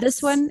 but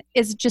this one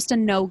is just a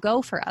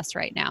no-go for us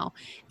right now.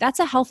 That's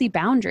a healthy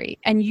boundary,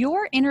 and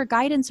your inner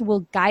guidance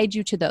will guide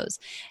you to those.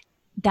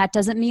 that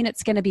doesn't mean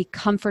it's going to be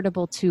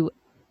comfortable to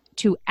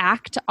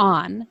act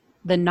on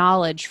the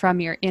knowledge from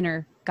your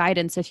inner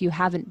guidance if you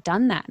haven't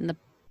done that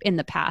in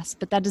the past,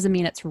 but that doesn't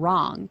mean it's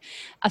wrong.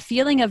 A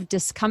feeling of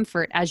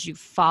discomfort as you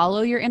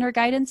follow your inner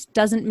guidance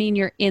doesn't mean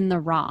you're in the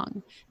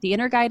wrong. The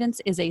inner guidance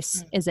is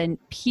a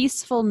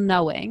peaceful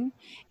knowing,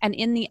 and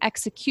in the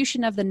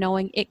execution of the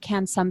knowing, it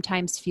can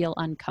sometimes feel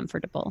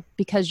uncomfortable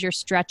because you're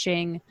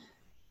stretching,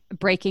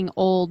 breaking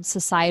old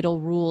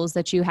societal rules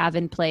that you have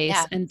in place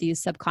and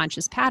these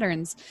subconscious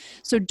patterns.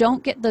 So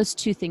don't get those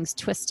two things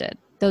twisted.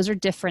 Those are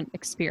different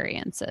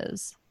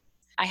experiences.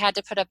 I had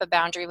to put up a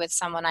boundary with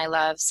someone I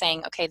love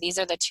saying, okay, these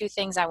are the two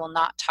things I will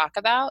not talk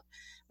about.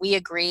 We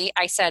agree.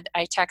 I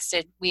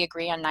texted, we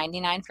agree on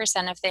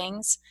 99% of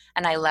things,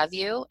 and I love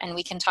you, and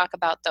we can talk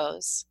about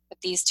those. But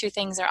these two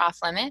things are off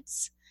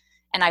limits,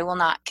 and I will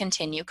not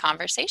continue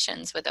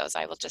conversations with those.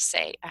 I will just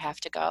say, I have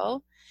to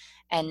go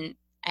and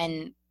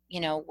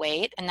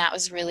wait. And that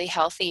was really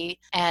healthy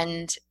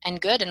and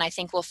good. And I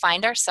think we'll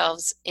find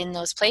ourselves in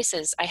those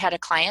places. I had a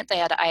client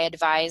that I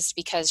advised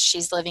because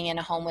she's living in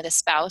a home with a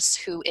spouse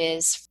who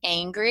is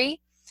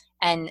angry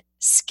and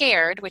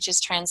scared, which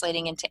is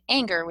translating into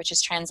anger, which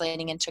is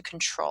translating into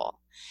control.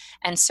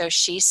 And so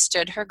she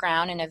stood her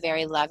ground in a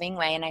very loving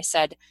way. And I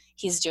said,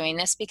 he's doing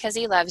this because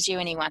he loves you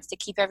and he wants to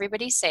keep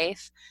everybody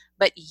safe,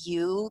 but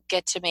you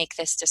get to make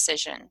this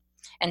decision.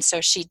 And so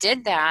she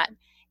did that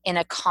in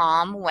a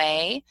calm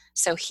way.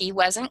 So he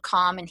wasn't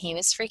calm and he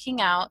was freaking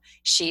out.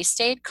 She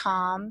stayed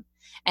calm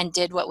and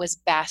did what was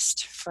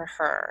best for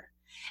her.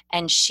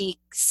 And she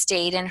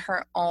stayed in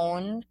her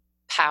own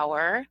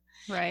power.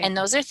 Right. And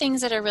those are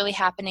things that are really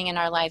happening in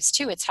our lives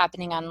too. It's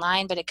happening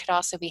online, but it could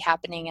also be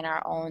happening in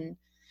our own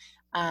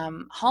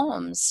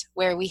homes,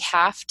 where we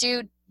have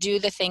to do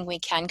the thing we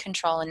can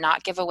control and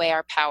not give away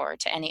our power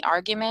to any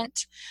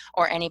argument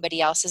or anybody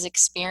else's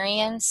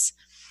experience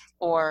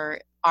or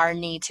our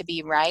need to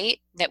be right,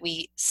 that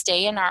we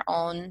stay in our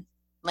own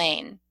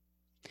lane.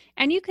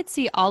 And you could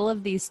see all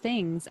of these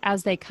things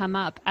as they come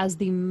up as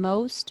the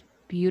most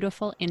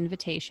beautiful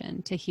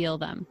invitation to heal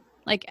them.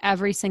 Like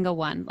every single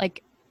one.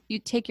 Like you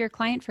take your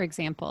client, for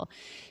example,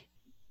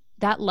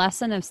 that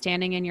lesson of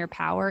standing in your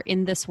power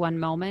in this one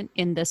moment,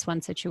 in this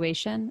one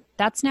situation,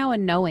 that's now a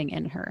knowing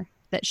in her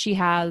that she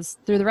has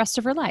through the rest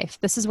of her life.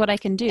 This is what I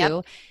can do.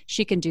 Yep.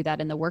 She can do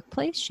that in the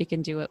workplace. She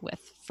can do it with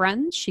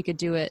friends. She could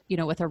do it,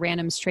 with a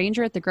random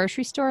stranger at the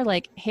grocery store.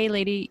 Like, hey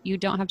lady, you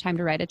don't have time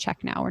to write a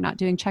check now. We're not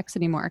doing checks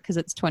anymore because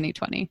it's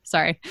 2020.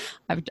 Sorry.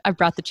 I've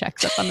brought the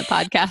checks up on the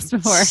podcast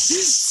before.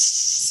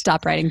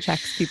 Stop writing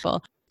checks,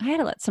 people. I had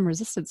to let some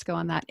resistance go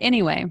on that.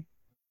 Anyway,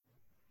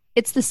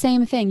 it's the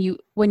same thing.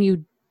 When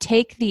you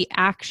take the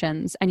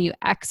actions and you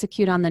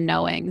execute on the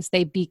knowings,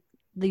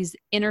 these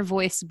inner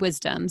voice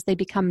wisdoms, they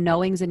become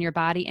knowings in your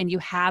body, and you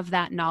have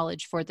that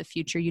knowledge for the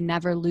future. You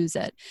never lose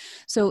it.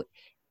 So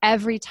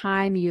every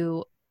time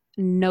you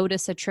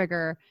notice a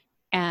trigger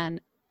and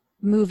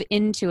move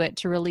into it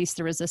to release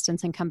the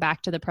resistance and come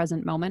back to the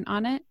present moment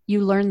on it,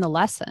 you learn the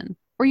lesson,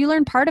 or you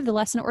learn part of the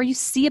lesson, or you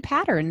see a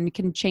pattern and you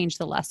can change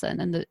the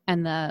lesson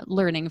and the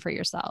learning for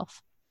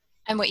yourself.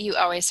 And what you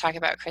always talk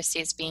about,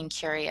 Christy, is being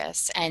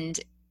curious. And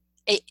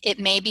it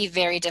may be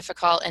very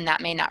difficult and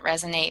that may not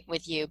resonate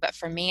with you, but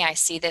for me, I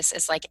see this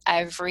as like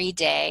every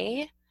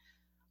day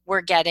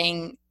we're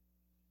getting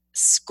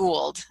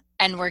schooled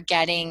and we're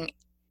getting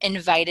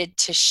invited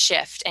to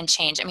shift and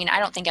change. I mean, I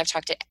don't think I've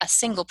talked to a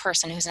single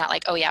person who's not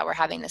like, oh yeah, we're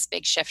having this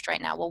big shift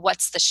right now. Well,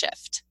 what's the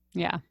shift?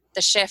 Yeah.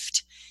 The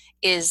shift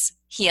is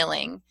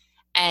healing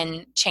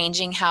and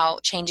changing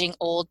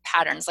old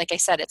patterns. Like I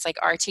said, it's like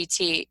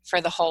RTT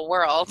for the whole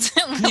world.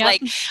 Yep.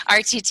 Like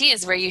RTT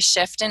is where you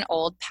shift an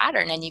old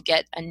pattern and you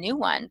get a new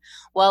one.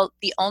 Well,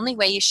 the only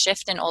way you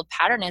shift an old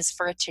pattern is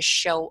for it to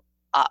show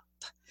up.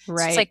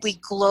 Right. So it's like we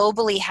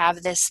globally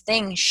have this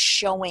thing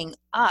showing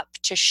up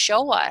to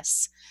show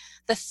us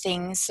the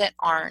things that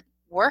aren't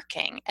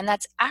working. And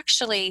that's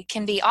actually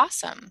can be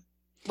awesome.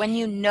 When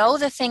you know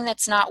the thing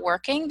that's not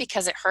working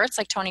because it hurts,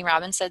 like Tony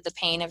Robbins said, the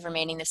pain of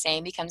remaining the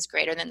same becomes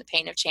greater than the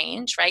pain of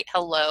change, right?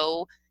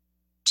 Hello,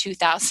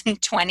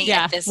 2020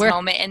 at this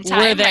moment in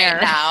time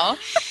right now.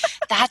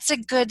 That's a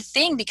good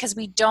thing because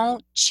we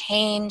don't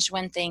change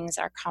when things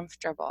are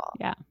comfortable.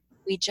 Yeah.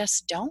 We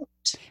just don't.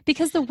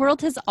 Because the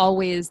world has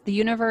always, the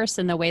universe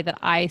in the way that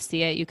I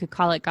see it, you could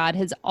call it God,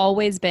 has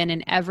always been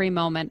in every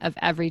moment of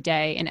every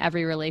day, in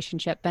every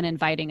relationship, been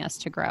inviting us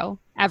to grow.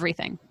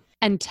 Everything.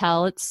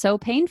 Until it's so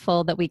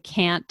painful that we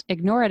can't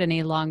ignore it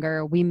any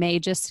longer. We may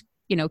just,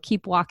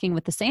 keep walking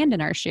with the sand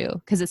in our shoe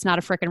because it's not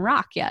a frickin'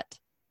 rock yet.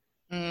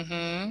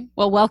 Mm-hmm.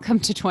 Well, welcome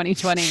to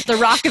 2020, the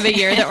rock of the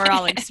year that we're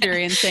all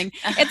experiencing.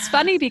 It's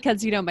funny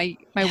because, my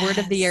word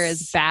of the year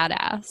is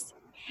badass.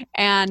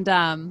 And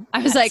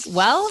I was like,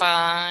 well,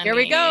 funny. Here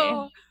we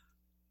go.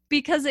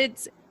 Because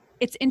it's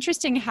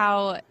interesting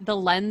how the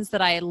lens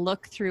that I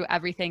look through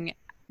everything,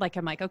 like,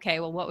 I'm like,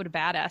 okay, well, what would a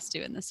badass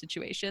do in this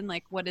situation?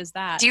 Like, what is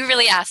that? Do you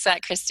really ask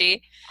that,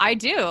 Christy? I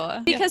do.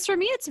 Because for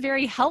me, it's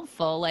very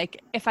helpful.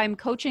 Like, if I'm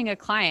coaching a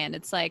client,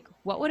 it's like,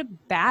 what would a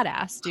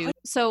badass do?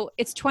 So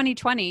it's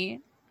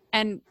 2020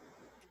 and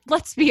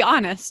let's be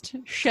honest,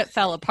 shit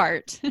fell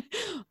apart.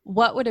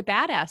 What would a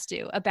badass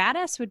do? A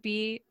badass would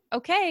be,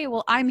 okay,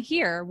 well, I'm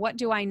here. What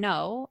do I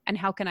know? And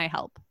how can I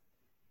help?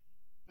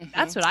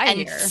 That's what I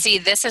hear. And see,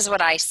 this is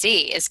what I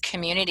see is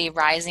community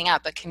rising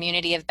up. A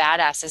community of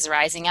badasses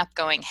rising up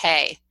going,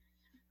 hey,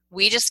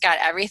 we just got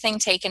everything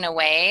taken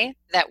away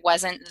that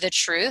wasn't the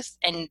truth,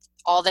 and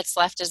all that's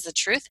left is the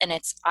truth, and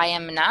it's I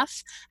am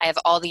enough. I have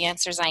all the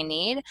answers I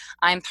need.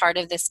 I'm part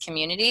of this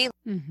community.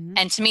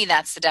 And to me,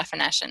 that's the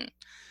definition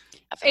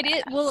of a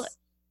badass. Well,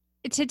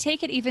 to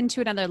take it even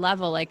to another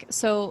level, like,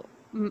 so,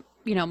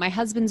 you know, my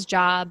husband's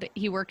job,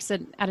 he works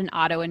at an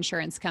auto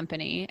insurance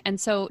company,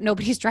 and so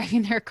nobody's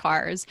driving their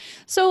cars.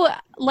 So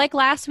like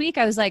last week,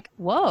 I was like,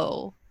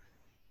 whoa,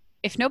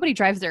 if nobody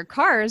drives their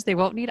cars, they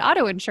won't need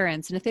auto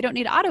insurance. And if they don't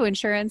need auto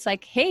insurance,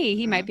 like, hey,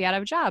 he might be out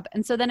of a job.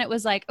 And so then it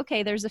was like,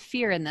 okay, there's a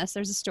fear in this.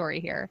 There's a story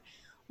here.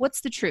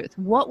 What's the truth?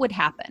 What would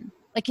happen?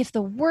 Like if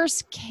the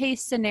worst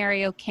case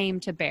scenario came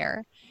to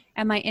bear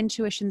and my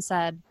intuition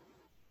said,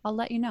 I'll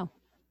let you know.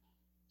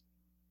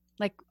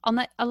 Like, I'll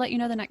let you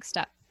know the next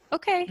step.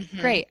 Okay,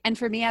 great. And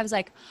for me, I was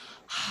like,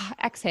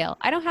 exhale.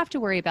 I don't have to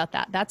worry about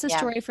that. That's a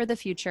story for the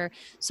future.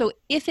 So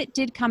if it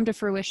did come to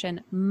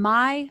fruition,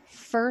 my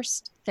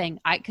first thing,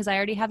 because I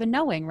already have a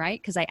knowing, right?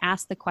 Because I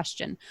asked the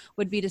question,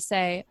 would be to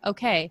say,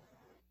 okay,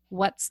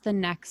 what's the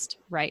next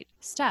right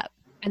step?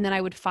 And then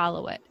I would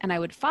follow it and I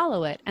would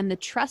follow it. And the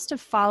trust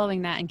of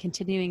following that and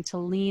continuing to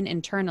lean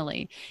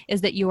internally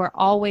is that you are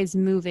always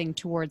moving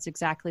towards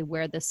exactly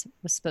where this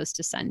was supposed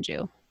to send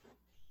you.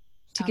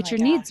 To get your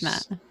needs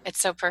met. It's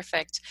so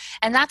perfect.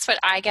 And that's what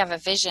I give a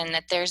vision,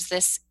 that there's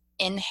this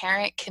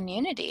inherent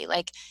community.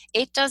 Like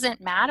it doesn't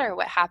matter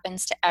what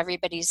happens to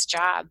everybody's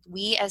job.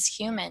 We as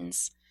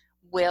humans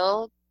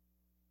will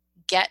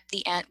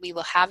we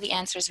will have the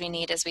answers we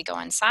need as we go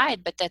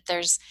inside, but that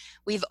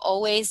we've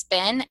always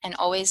been and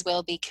always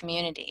will be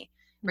community,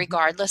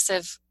 regardless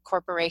of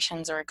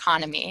corporations or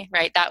economy,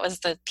 right? That was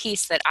the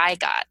piece that I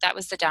got. That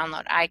was the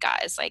download I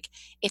got, is like,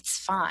 it's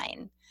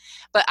fine.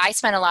 But I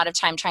spent a lot of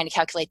time trying to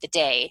calculate the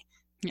day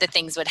that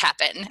things would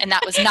happen. And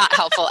that was not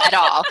helpful at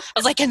all. I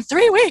was like, in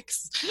 3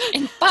 weeks,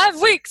 in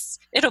 5 weeks,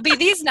 it'll be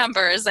these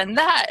numbers and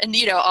that, and,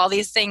 you know, all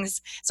these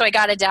things. So I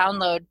got a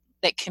download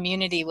that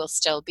community will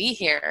still be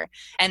here.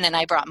 And then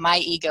I brought my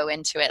ego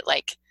into it.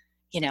 Like,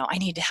 you know, I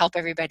need to help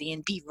everybody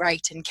and be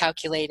right and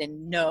calculate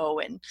and know.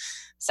 And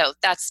so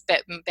that's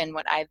been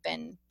what I've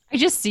been. I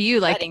just see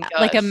you like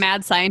a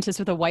mad scientist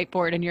with a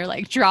whiteboard, and you're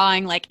like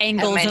drawing like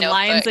angles and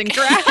lines and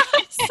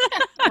graphs.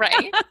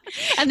 Right.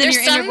 And then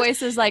your inner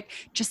voice is like,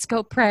 just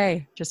go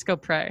pray. Just go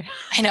pray.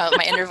 I know.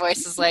 My inner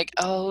voice is like,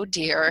 oh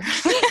dear.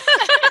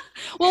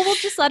 Well, we'll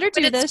just let her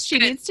do this. She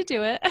needs to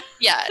do it.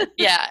 Yeah.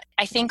 Yeah.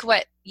 I think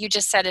what you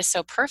just said is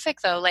so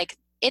perfect though. Like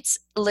it's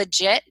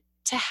legit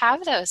to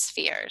have those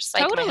fears.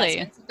 Like my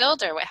husband's a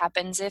builder. What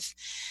happens if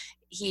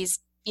he's,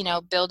 you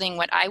know, building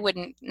what I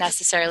wouldn't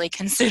necessarily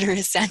consider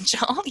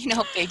essential, you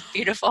know, big,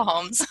 beautiful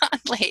homes on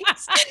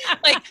lakes.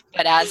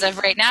 But as of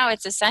right now,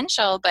 it's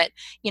essential. But,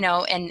 you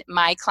know, and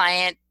my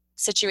client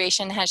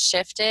situation has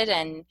shifted,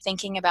 and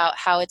thinking about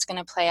how it's going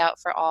to play out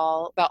for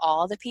all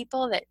the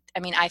people that,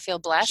 I mean, I feel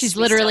blessed. She's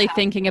literally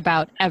thinking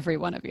about every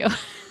one of you.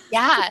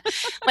 Yeah.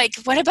 Like,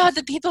 what about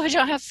the people who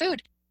don't have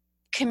food?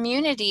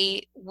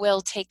 Community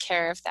will take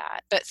care of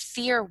that, but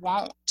fear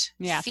won't.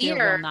 Yeah,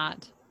 fear will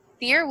not.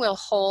 Fear will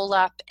hole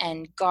up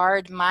and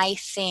guard my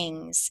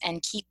things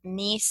and keep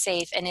me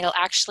safe, and it'll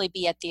actually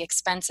be at the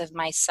expense of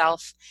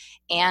myself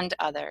and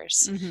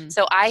others.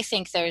 So I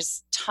think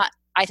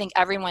I think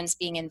everyone's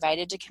being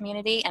invited to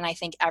community, and I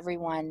think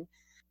everyone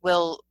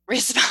will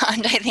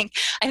respond. I think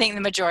the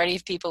majority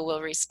of people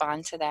will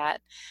respond to that.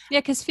 Yeah,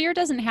 because fear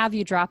doesn't have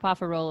you drop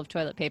off a roll of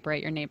toilet paper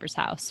at your neighbor's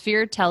house.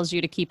 Fear tells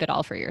you to keep it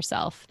all for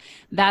yourself.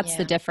 That's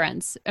the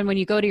difference. And when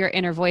you go to your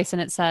inner voice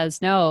and it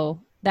says,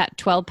 no, that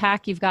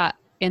 12-pack you've got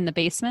in the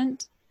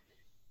basement,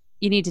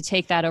 you need to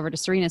take that over to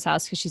Cyrina's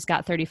house because she's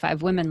got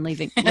 35 women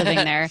living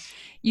there.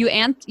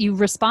 You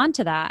respond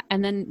to that,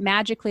 and then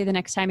magically the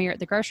next time you're at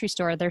the grocery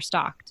store, they're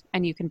stocked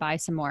and you can buy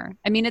some more.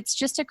 I mean, it's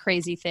just a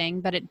crazy thing,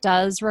 but it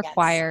does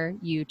require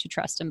you to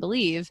trust and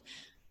believe.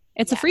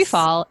 It's a free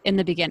fall in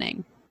the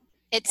beginning.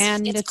 It's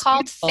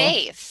called beautiful.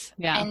 Faith.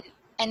 Yeah.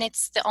 And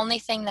it's the only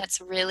thing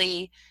that's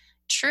really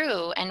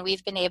true. And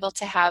we've been able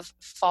to have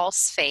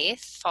false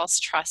faith, false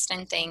trust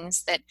in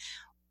things that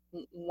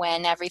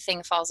when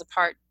everything falls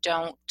apart,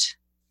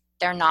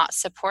 they're not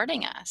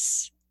supporting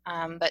us.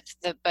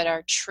 But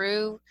our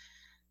true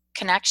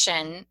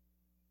connection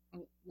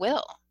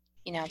will,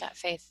 you know, that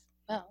faith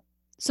will.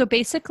 So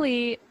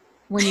basically,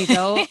 when you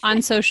go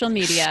on social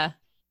media,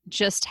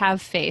 just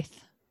have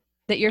faith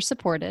that you're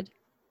supported.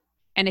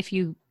 And if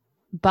you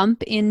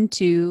bump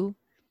into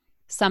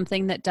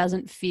something that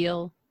doesn't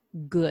feel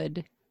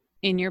good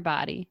in your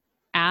body,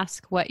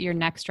 ask what your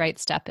next right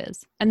step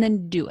is, and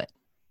then do it.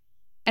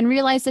 And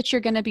realize that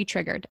you're going to be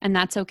triggered, and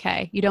that's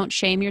okay. You don't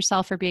shame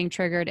yourself for being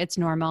triggered. It's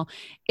normal.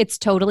 It's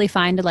totally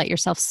fine to let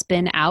yourself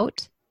spin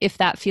out if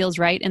that feels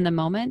right in the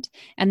moment.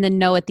 And then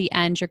know at the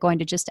end, you're going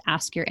to just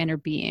ask your inner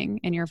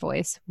being and your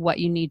voice what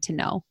you need to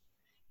know.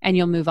 and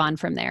you'll move on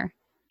from there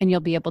and you'll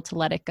be able to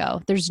let it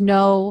go. There's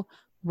no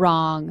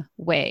wrong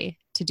way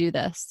to do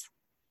this.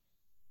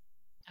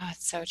 Oh,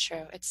 it's so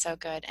true. It's so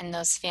good. And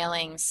those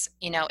feelings,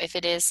 if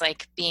it is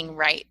like being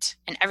right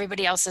and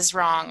everybody else is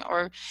wrong,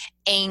 or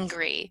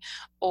angry,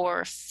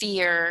 or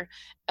fear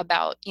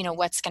about,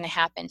 what's going to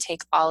happen,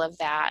 take all of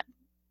that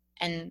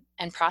and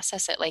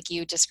process it like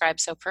you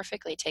described so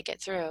perfectly. Take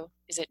it through.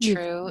 Is it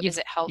true? Is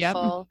it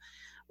helpful? Yep.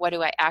 What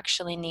do I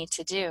actually need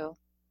to do?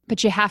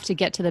 But you have to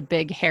get to the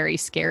big, hairy,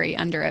 scary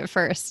under it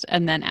first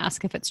and then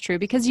ask if it's true,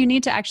 because you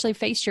need to actually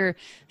face your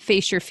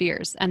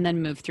fears and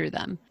then move through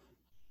them.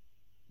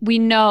 We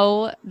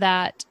know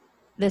that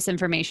this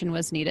information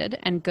was needed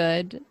and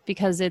good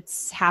because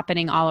it's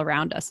happening all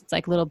around us. It's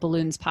like little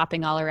balloons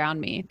popping all around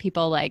me.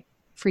 People like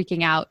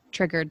freaking out,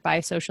 triggered by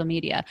social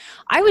media.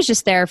 I was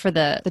just there for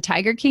the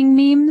Tiger King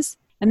memes,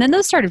 and then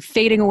those started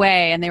fading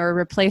away and they were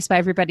replaced by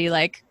everybody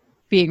like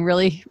being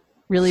really,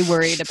 really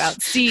worried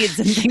about seeds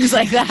and things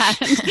like that.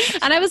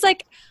 And I was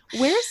like,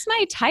 where's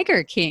my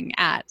Tiger King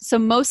at? So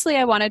mostly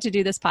I wanted to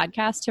do this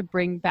podcast to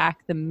bring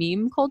back the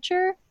meme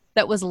culture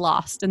that was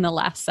lost in the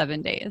last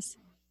 7 days.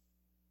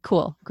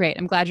 Cool. Great.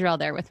 I'm glad you're all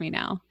there with me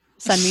now.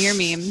 Send me your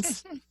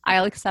memes.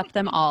 I'll accept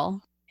them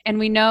all. And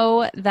we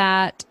know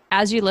that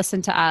as you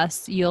listen to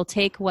us, you'll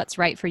take what's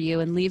right for you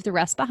and leave the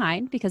rest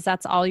behind, because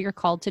that's all you're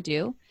called to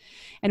do.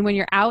 And when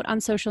you're out on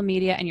social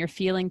media and you're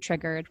feeling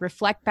triggered,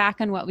 reflect back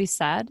on what we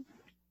said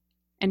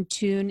and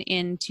tune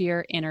into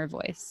your inner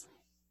voice.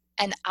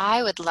 And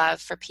I would love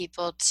for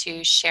people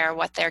to share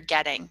what they're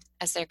getting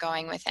as they're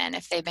going within.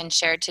 If they've been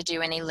shared to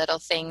do any little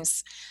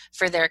things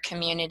for their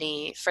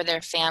community, for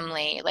their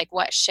family, like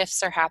what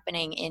shifts are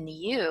happening in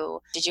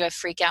you? Did you have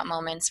freak out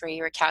moments where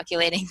you were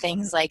calculating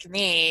things like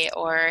me?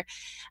 Or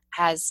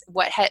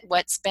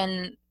what's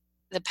been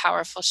the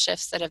powerful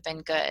shifts that have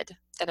been good,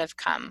 that have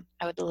come?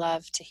 I would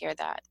love to hear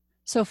that.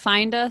 So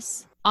find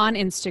us on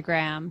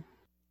Instagram,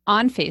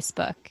 on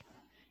Facebook,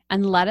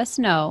 and let us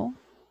know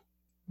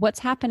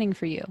what's happening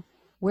for you.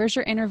 Where's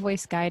your inner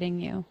voice guiding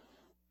you?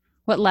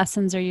 What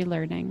lessons are you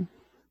learning?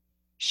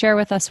 Share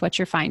with us what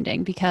you're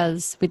finding,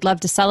 because we'd love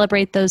to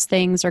celebrate those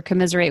things or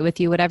commiserate with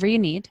you, whatever you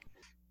need.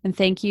 And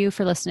thank you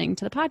for listening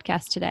to the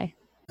podcast today.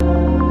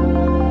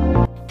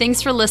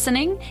 Thanks for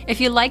listening. If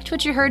you liked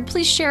what you heard,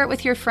 please share it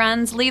with your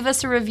friends. Leave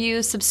us a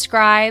review,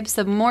 subscribe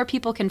so more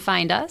people can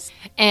find us.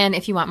 And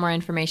if you want more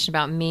information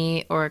about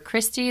me or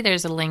Christy,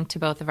 there's a link to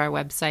both of our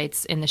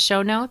websites in the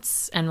show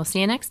notes. And we'll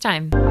see you next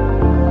time.